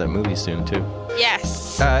to check out that movie soon, too.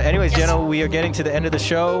 Yes. Anyways, Geno, we are getting to the end of the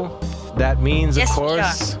show. That means, of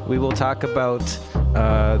course, we will talk about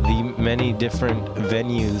the many different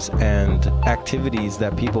venues and activities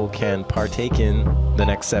that people can partake in the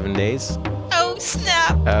next 7 days. Oh,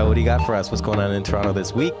 snap. What do you got for us? What's going on in Toronto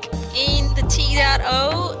this week? In the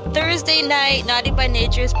T.O, Thursday night, Naughty by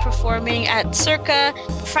Nature is performing at Circa.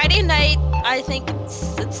 Friday night, I think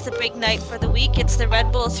it's the big night for the week. It's the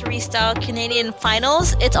Red Bull 3-style Canadian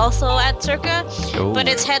Finals. It's also at Circa, but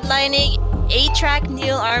it's headlining A-Track,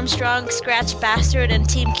 Neil Armstrong, Scratch Bastard, and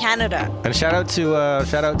Team Canada. And shout out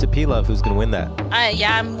to P-Love, who's gonna win that.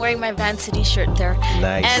 Yeah, I'm wearing my Van City shirt there.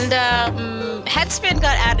 Nice. And Headspin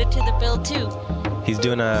got added to the bill too. He's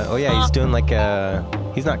doing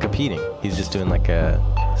he's not competing. He's just doing like a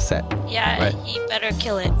set. Yeah, right? He better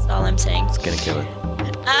kill it. That's all I'm saying. He's gonna kill it.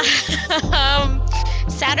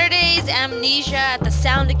 Saturday's Amnesia at the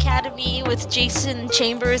Sound Academy with Jason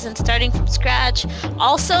Chambers and Starting From Scratch.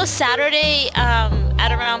 Also Saturday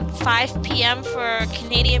at around 5 p.m. for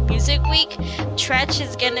Canadian Music Week, Tretch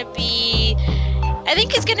is going to be, I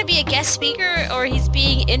think he's going to be a guest speaker or he's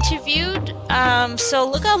being interviewed. So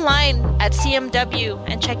look online at CMW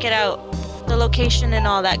and check it out. The location and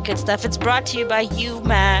all that good stuff. It's brought to you by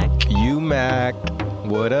UMAC. UMAC,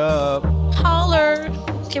 what up? Holler.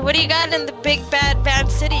 Okay, what do you got in the big bad Van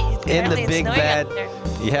City? In the big bad,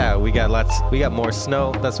 yeah, we got more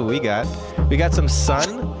snow. That's what we got. We got some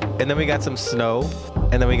sun, and then we got some snow,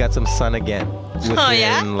 and then we got some sun again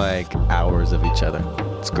within like hours of each other.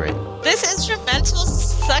 It's great. This instrumental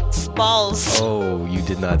sucks balls. Oh, you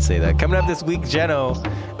did not say that. Coming up this week, Geno,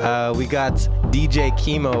 we got DJ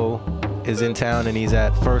Chemo is in town, and he's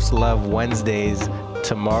at First Love Wednesdays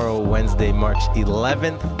tomorrow, Wednesday, March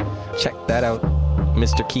 11th. Check that out,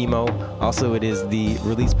 Mr. Chemo. Also, it is the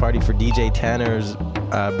release party for DJ Tanner's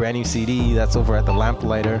brand new CD. That's over at the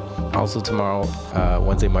Lamplighter. Also tomorrow,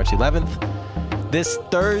 Wednesday, March 11th. This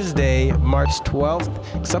Thursday, March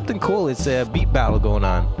 12th, something cool. It's a beat battle going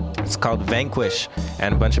on. It's called Vanquish,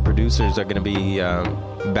 and a bunch of producers are going to be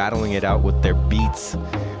battling it out with their beats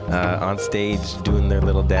on stage, doing their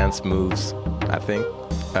little dance moves, I think.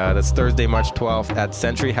 That's Thursday, March 12th at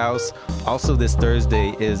Century House. Also this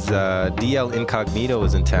Thursday is DL Incognito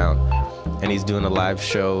is in town, and he's doing a live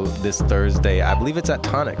show this Thursday. I believe it's at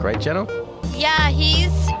Tonic, right, Geno? Yeah,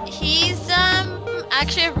 he's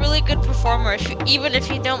actually a really good performer. Even if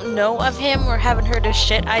you don't know of him or haven't heard his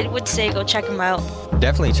shit, I would say go check him out.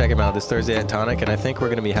 Definitely check him out this Thursday at Tonic, and I think we're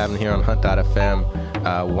going to be having him here on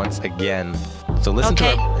Hunt.fm once again. So listen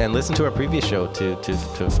to our previous show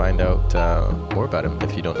to find out more about him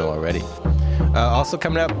if you don't know already. Also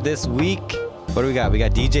coming up this week, what do we got? We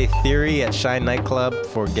got DJ Theory at Shine Nightclub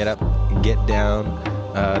for Get Up, Get Down.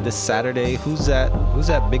 This Saturday, who's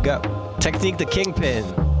that? Big up. Technique the Kingpin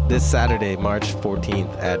this Saturday, March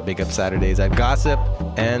 14th at Big Up Saturdays at Gossip.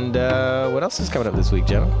 And what else is coming up this week,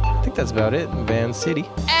 Jenna? I think that's about it in Van City.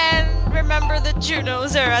 And remember, the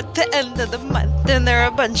Junos are at the end of the month, and there are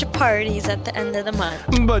a bunch of parties at the end of the month.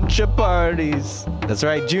 Bunch of parties. That's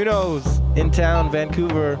right, Junos in town,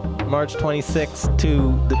 Vancouver, March 26th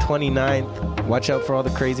to the 29th. Watch out for all the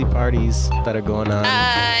crazy parties that are going on.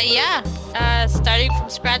 Starting from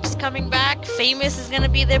Scratch is coming back. Famous is going to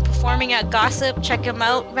be there performing at Gossip. Check him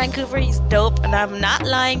out, Vancouver. He's dope, and I'm not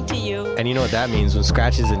lying to you. And you know what that means? When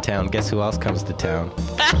Scratch is in town, guess who else comes to town?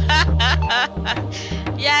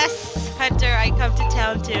 Yes, Hunter, I come to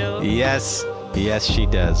town too. Yes, she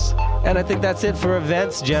does. And I think that's it for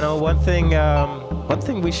events, Jenna. One thing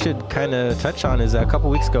we should kind of touch on is a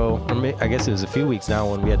couple weeks ago, or I guess it was a few weeks now,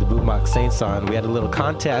 when we had the Boombox Saints on, we had a little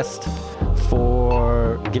contest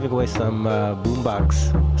for giving away some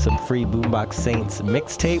free Boombox Saints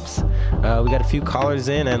mixtapes. We got a few callers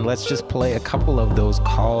in, and let's just play a couple of those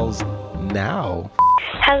calls now.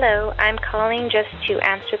 Hello, I'm calling just to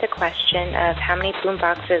answer the question of how many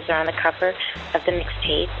boomboxes are on the cover of the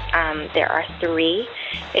mixtape. There are 3.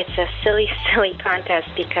 It's a silly contest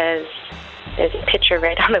because there's a picture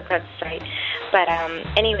right on the website. But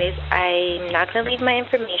anyways, I'm not going to leave my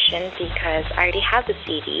information because I already have the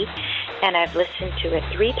CD and I've listened to it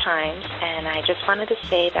 3 times, and I just wanted to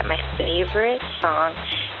say that my favorite song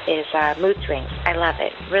is Mood Swings. I love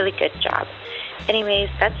it. Really good job.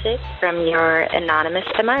 Anyways, that's it from your anonymous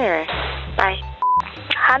admirer. Bye.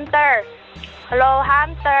 Hunter. Hello,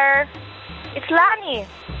 Hunter. It's Lani.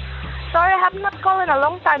 Sorry, I have not called in a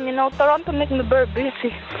long time. Toronto makes me very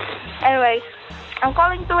busy. Anyways, I'm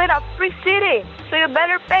calling to win a free CD. So you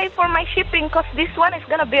better pay for my shipping because this one is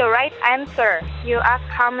going to be a right answer. You ask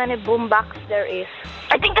how many boombox there is.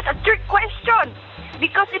 I think that's a trick question.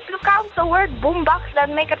 Because if you count the word boombox, that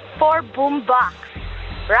make it 4 boombox.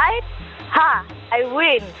 Right? Ha! I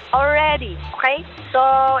win already, okay? So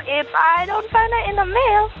if I don't find it in the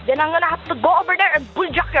mail, then I'm gonna have to go over there and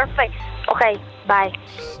bulljack your face. Okay, bye.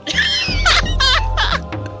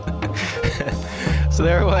 So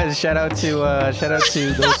there it was. Shout out to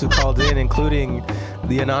those who called in, including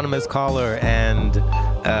the anonymous caller and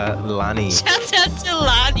Lani. Shout out to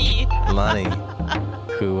Lani.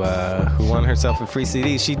 Who won herself a free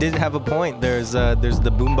CD. She did have a point. There's the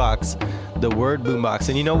boombox, the word boombox,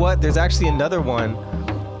 and you know what? There's actually another one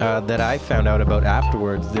that I found out about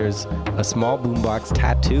afterwards. There's a small boombox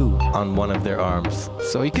tattoo on one of their arms.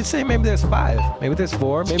 So you could say maybe there's 5, maybe the's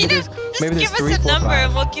 4, maybe there's 3, 4, 5. Give us a number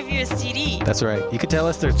and we'll give you a CD. That's right. You could tell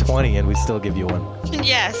us there's 20 and we still give you one.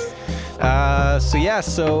 Yes.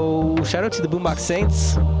 So shout out to the Boombox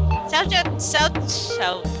Saints.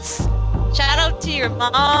 Shout out to your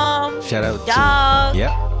mom. Shout out dog.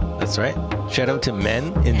 Yeah, that's right. Shout out to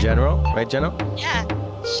men in general, right, Jenna? Yeah.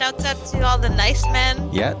 Shouts out to all the nice men.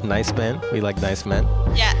 Yeah, nice men. We like nice men.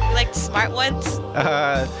 Yeah, we like the smart ones.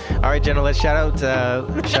 All right, Jenna, let's shout out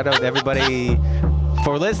everybody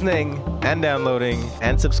for listening and downloading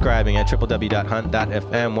and subscribing at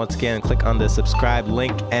www.hunt.fm. Once again, click on the subscribe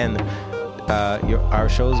link and our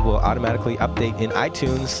shows will automatically update in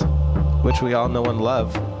iTunes, which we all know and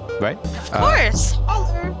love, right? Of course.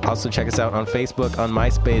 Also, check us out on Facebook, on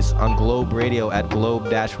MySpace, on Globe Radio at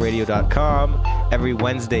globe-radio.com every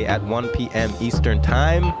Wednesday at 1 p.m. Eastern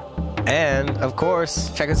Time. And, of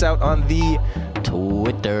course, check us out on the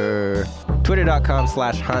Twitter.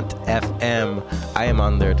 Twitter.com/HuntFM. I am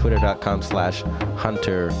on there.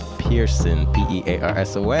 Twitter.com/Hunter Pearson,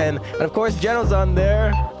 Pearson. And, of course, Jeno's on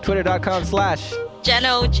there.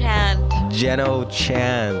 Twitter.com/Jeno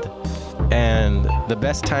Chand. And the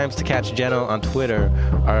best times to catch Jeno on Twitter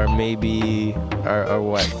are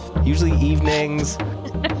what? Usually evenings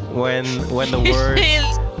when the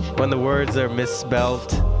words are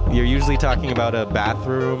misspelt. You're usually talking about a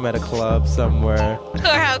bathroom at a club somewhere. Or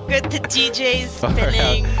how good the DJ's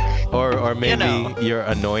spinning. Or maybe your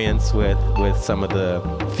annoyance with some of the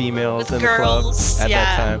females in the club at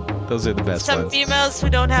that time. Those are the best ones. Some females who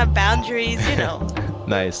don't have boundaries,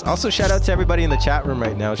 Nice. Also, shout out to everybody in the chat room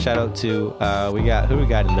right now. Shout out to who we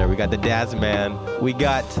got in there? We got the Daz Man. We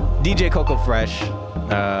got DJ Coco Fresh.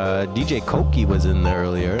 DJ Koki was in there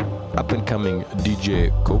earlier. Up and coming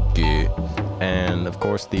DJ Koki. And of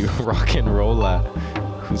course the Rock and Rolla,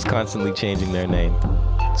 who's constantly changing their name.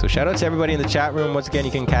 So shout out to everybody in the chat room. Once again,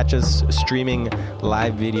 you can catch us streaming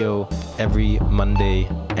live video every Monday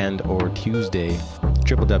and or Tuesday.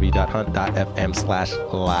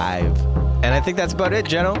 www.hunt.fm/live. And I think that's about it,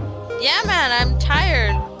 Jeno. Yeah, man, I'm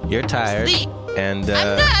tired. You're tired. Sleep. And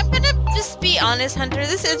I'm Just be honest, Hunter.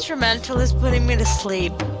 This instrumental is putting me to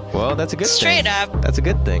sleep. Well, that's a good thing. Straight up. That's a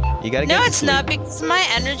good thing. You gotta get No, to it's sleep. not, because my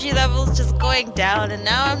energy level is just going down, and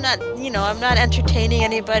now I'm not entertaining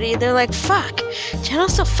anybody. They're like, fuck,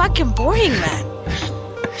 channel's so fucking boring, man.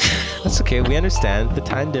 That's okay. We understand the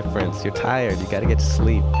time difference. You're tired. You gotta get to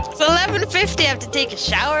sleep. It's 11:50. I have to take a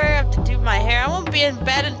shower. I have to do my hair. I won't be in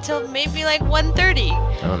bed until maybe like 1:30.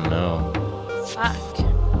 Oh no. Fuck.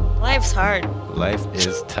 Life's hard. Life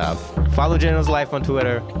is tough. Follow Geno's life on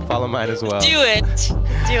Twitter. Follow mine as well. Do it.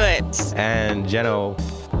 Do it. And Geno,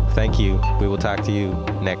 thank you. We will talk to you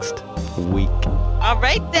next week. All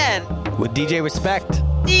right then. With DJ Respect.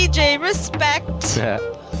 DJ Respect. All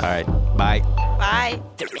right. Bye. Bye.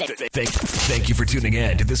 Thank you for tuning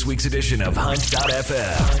in to this week's edition of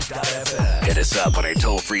Hunt.fm. Hit us up on our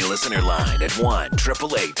toll-free listener line at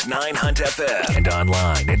 1-888-9-HUNT-FM and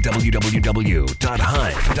online at www.hunt.fm.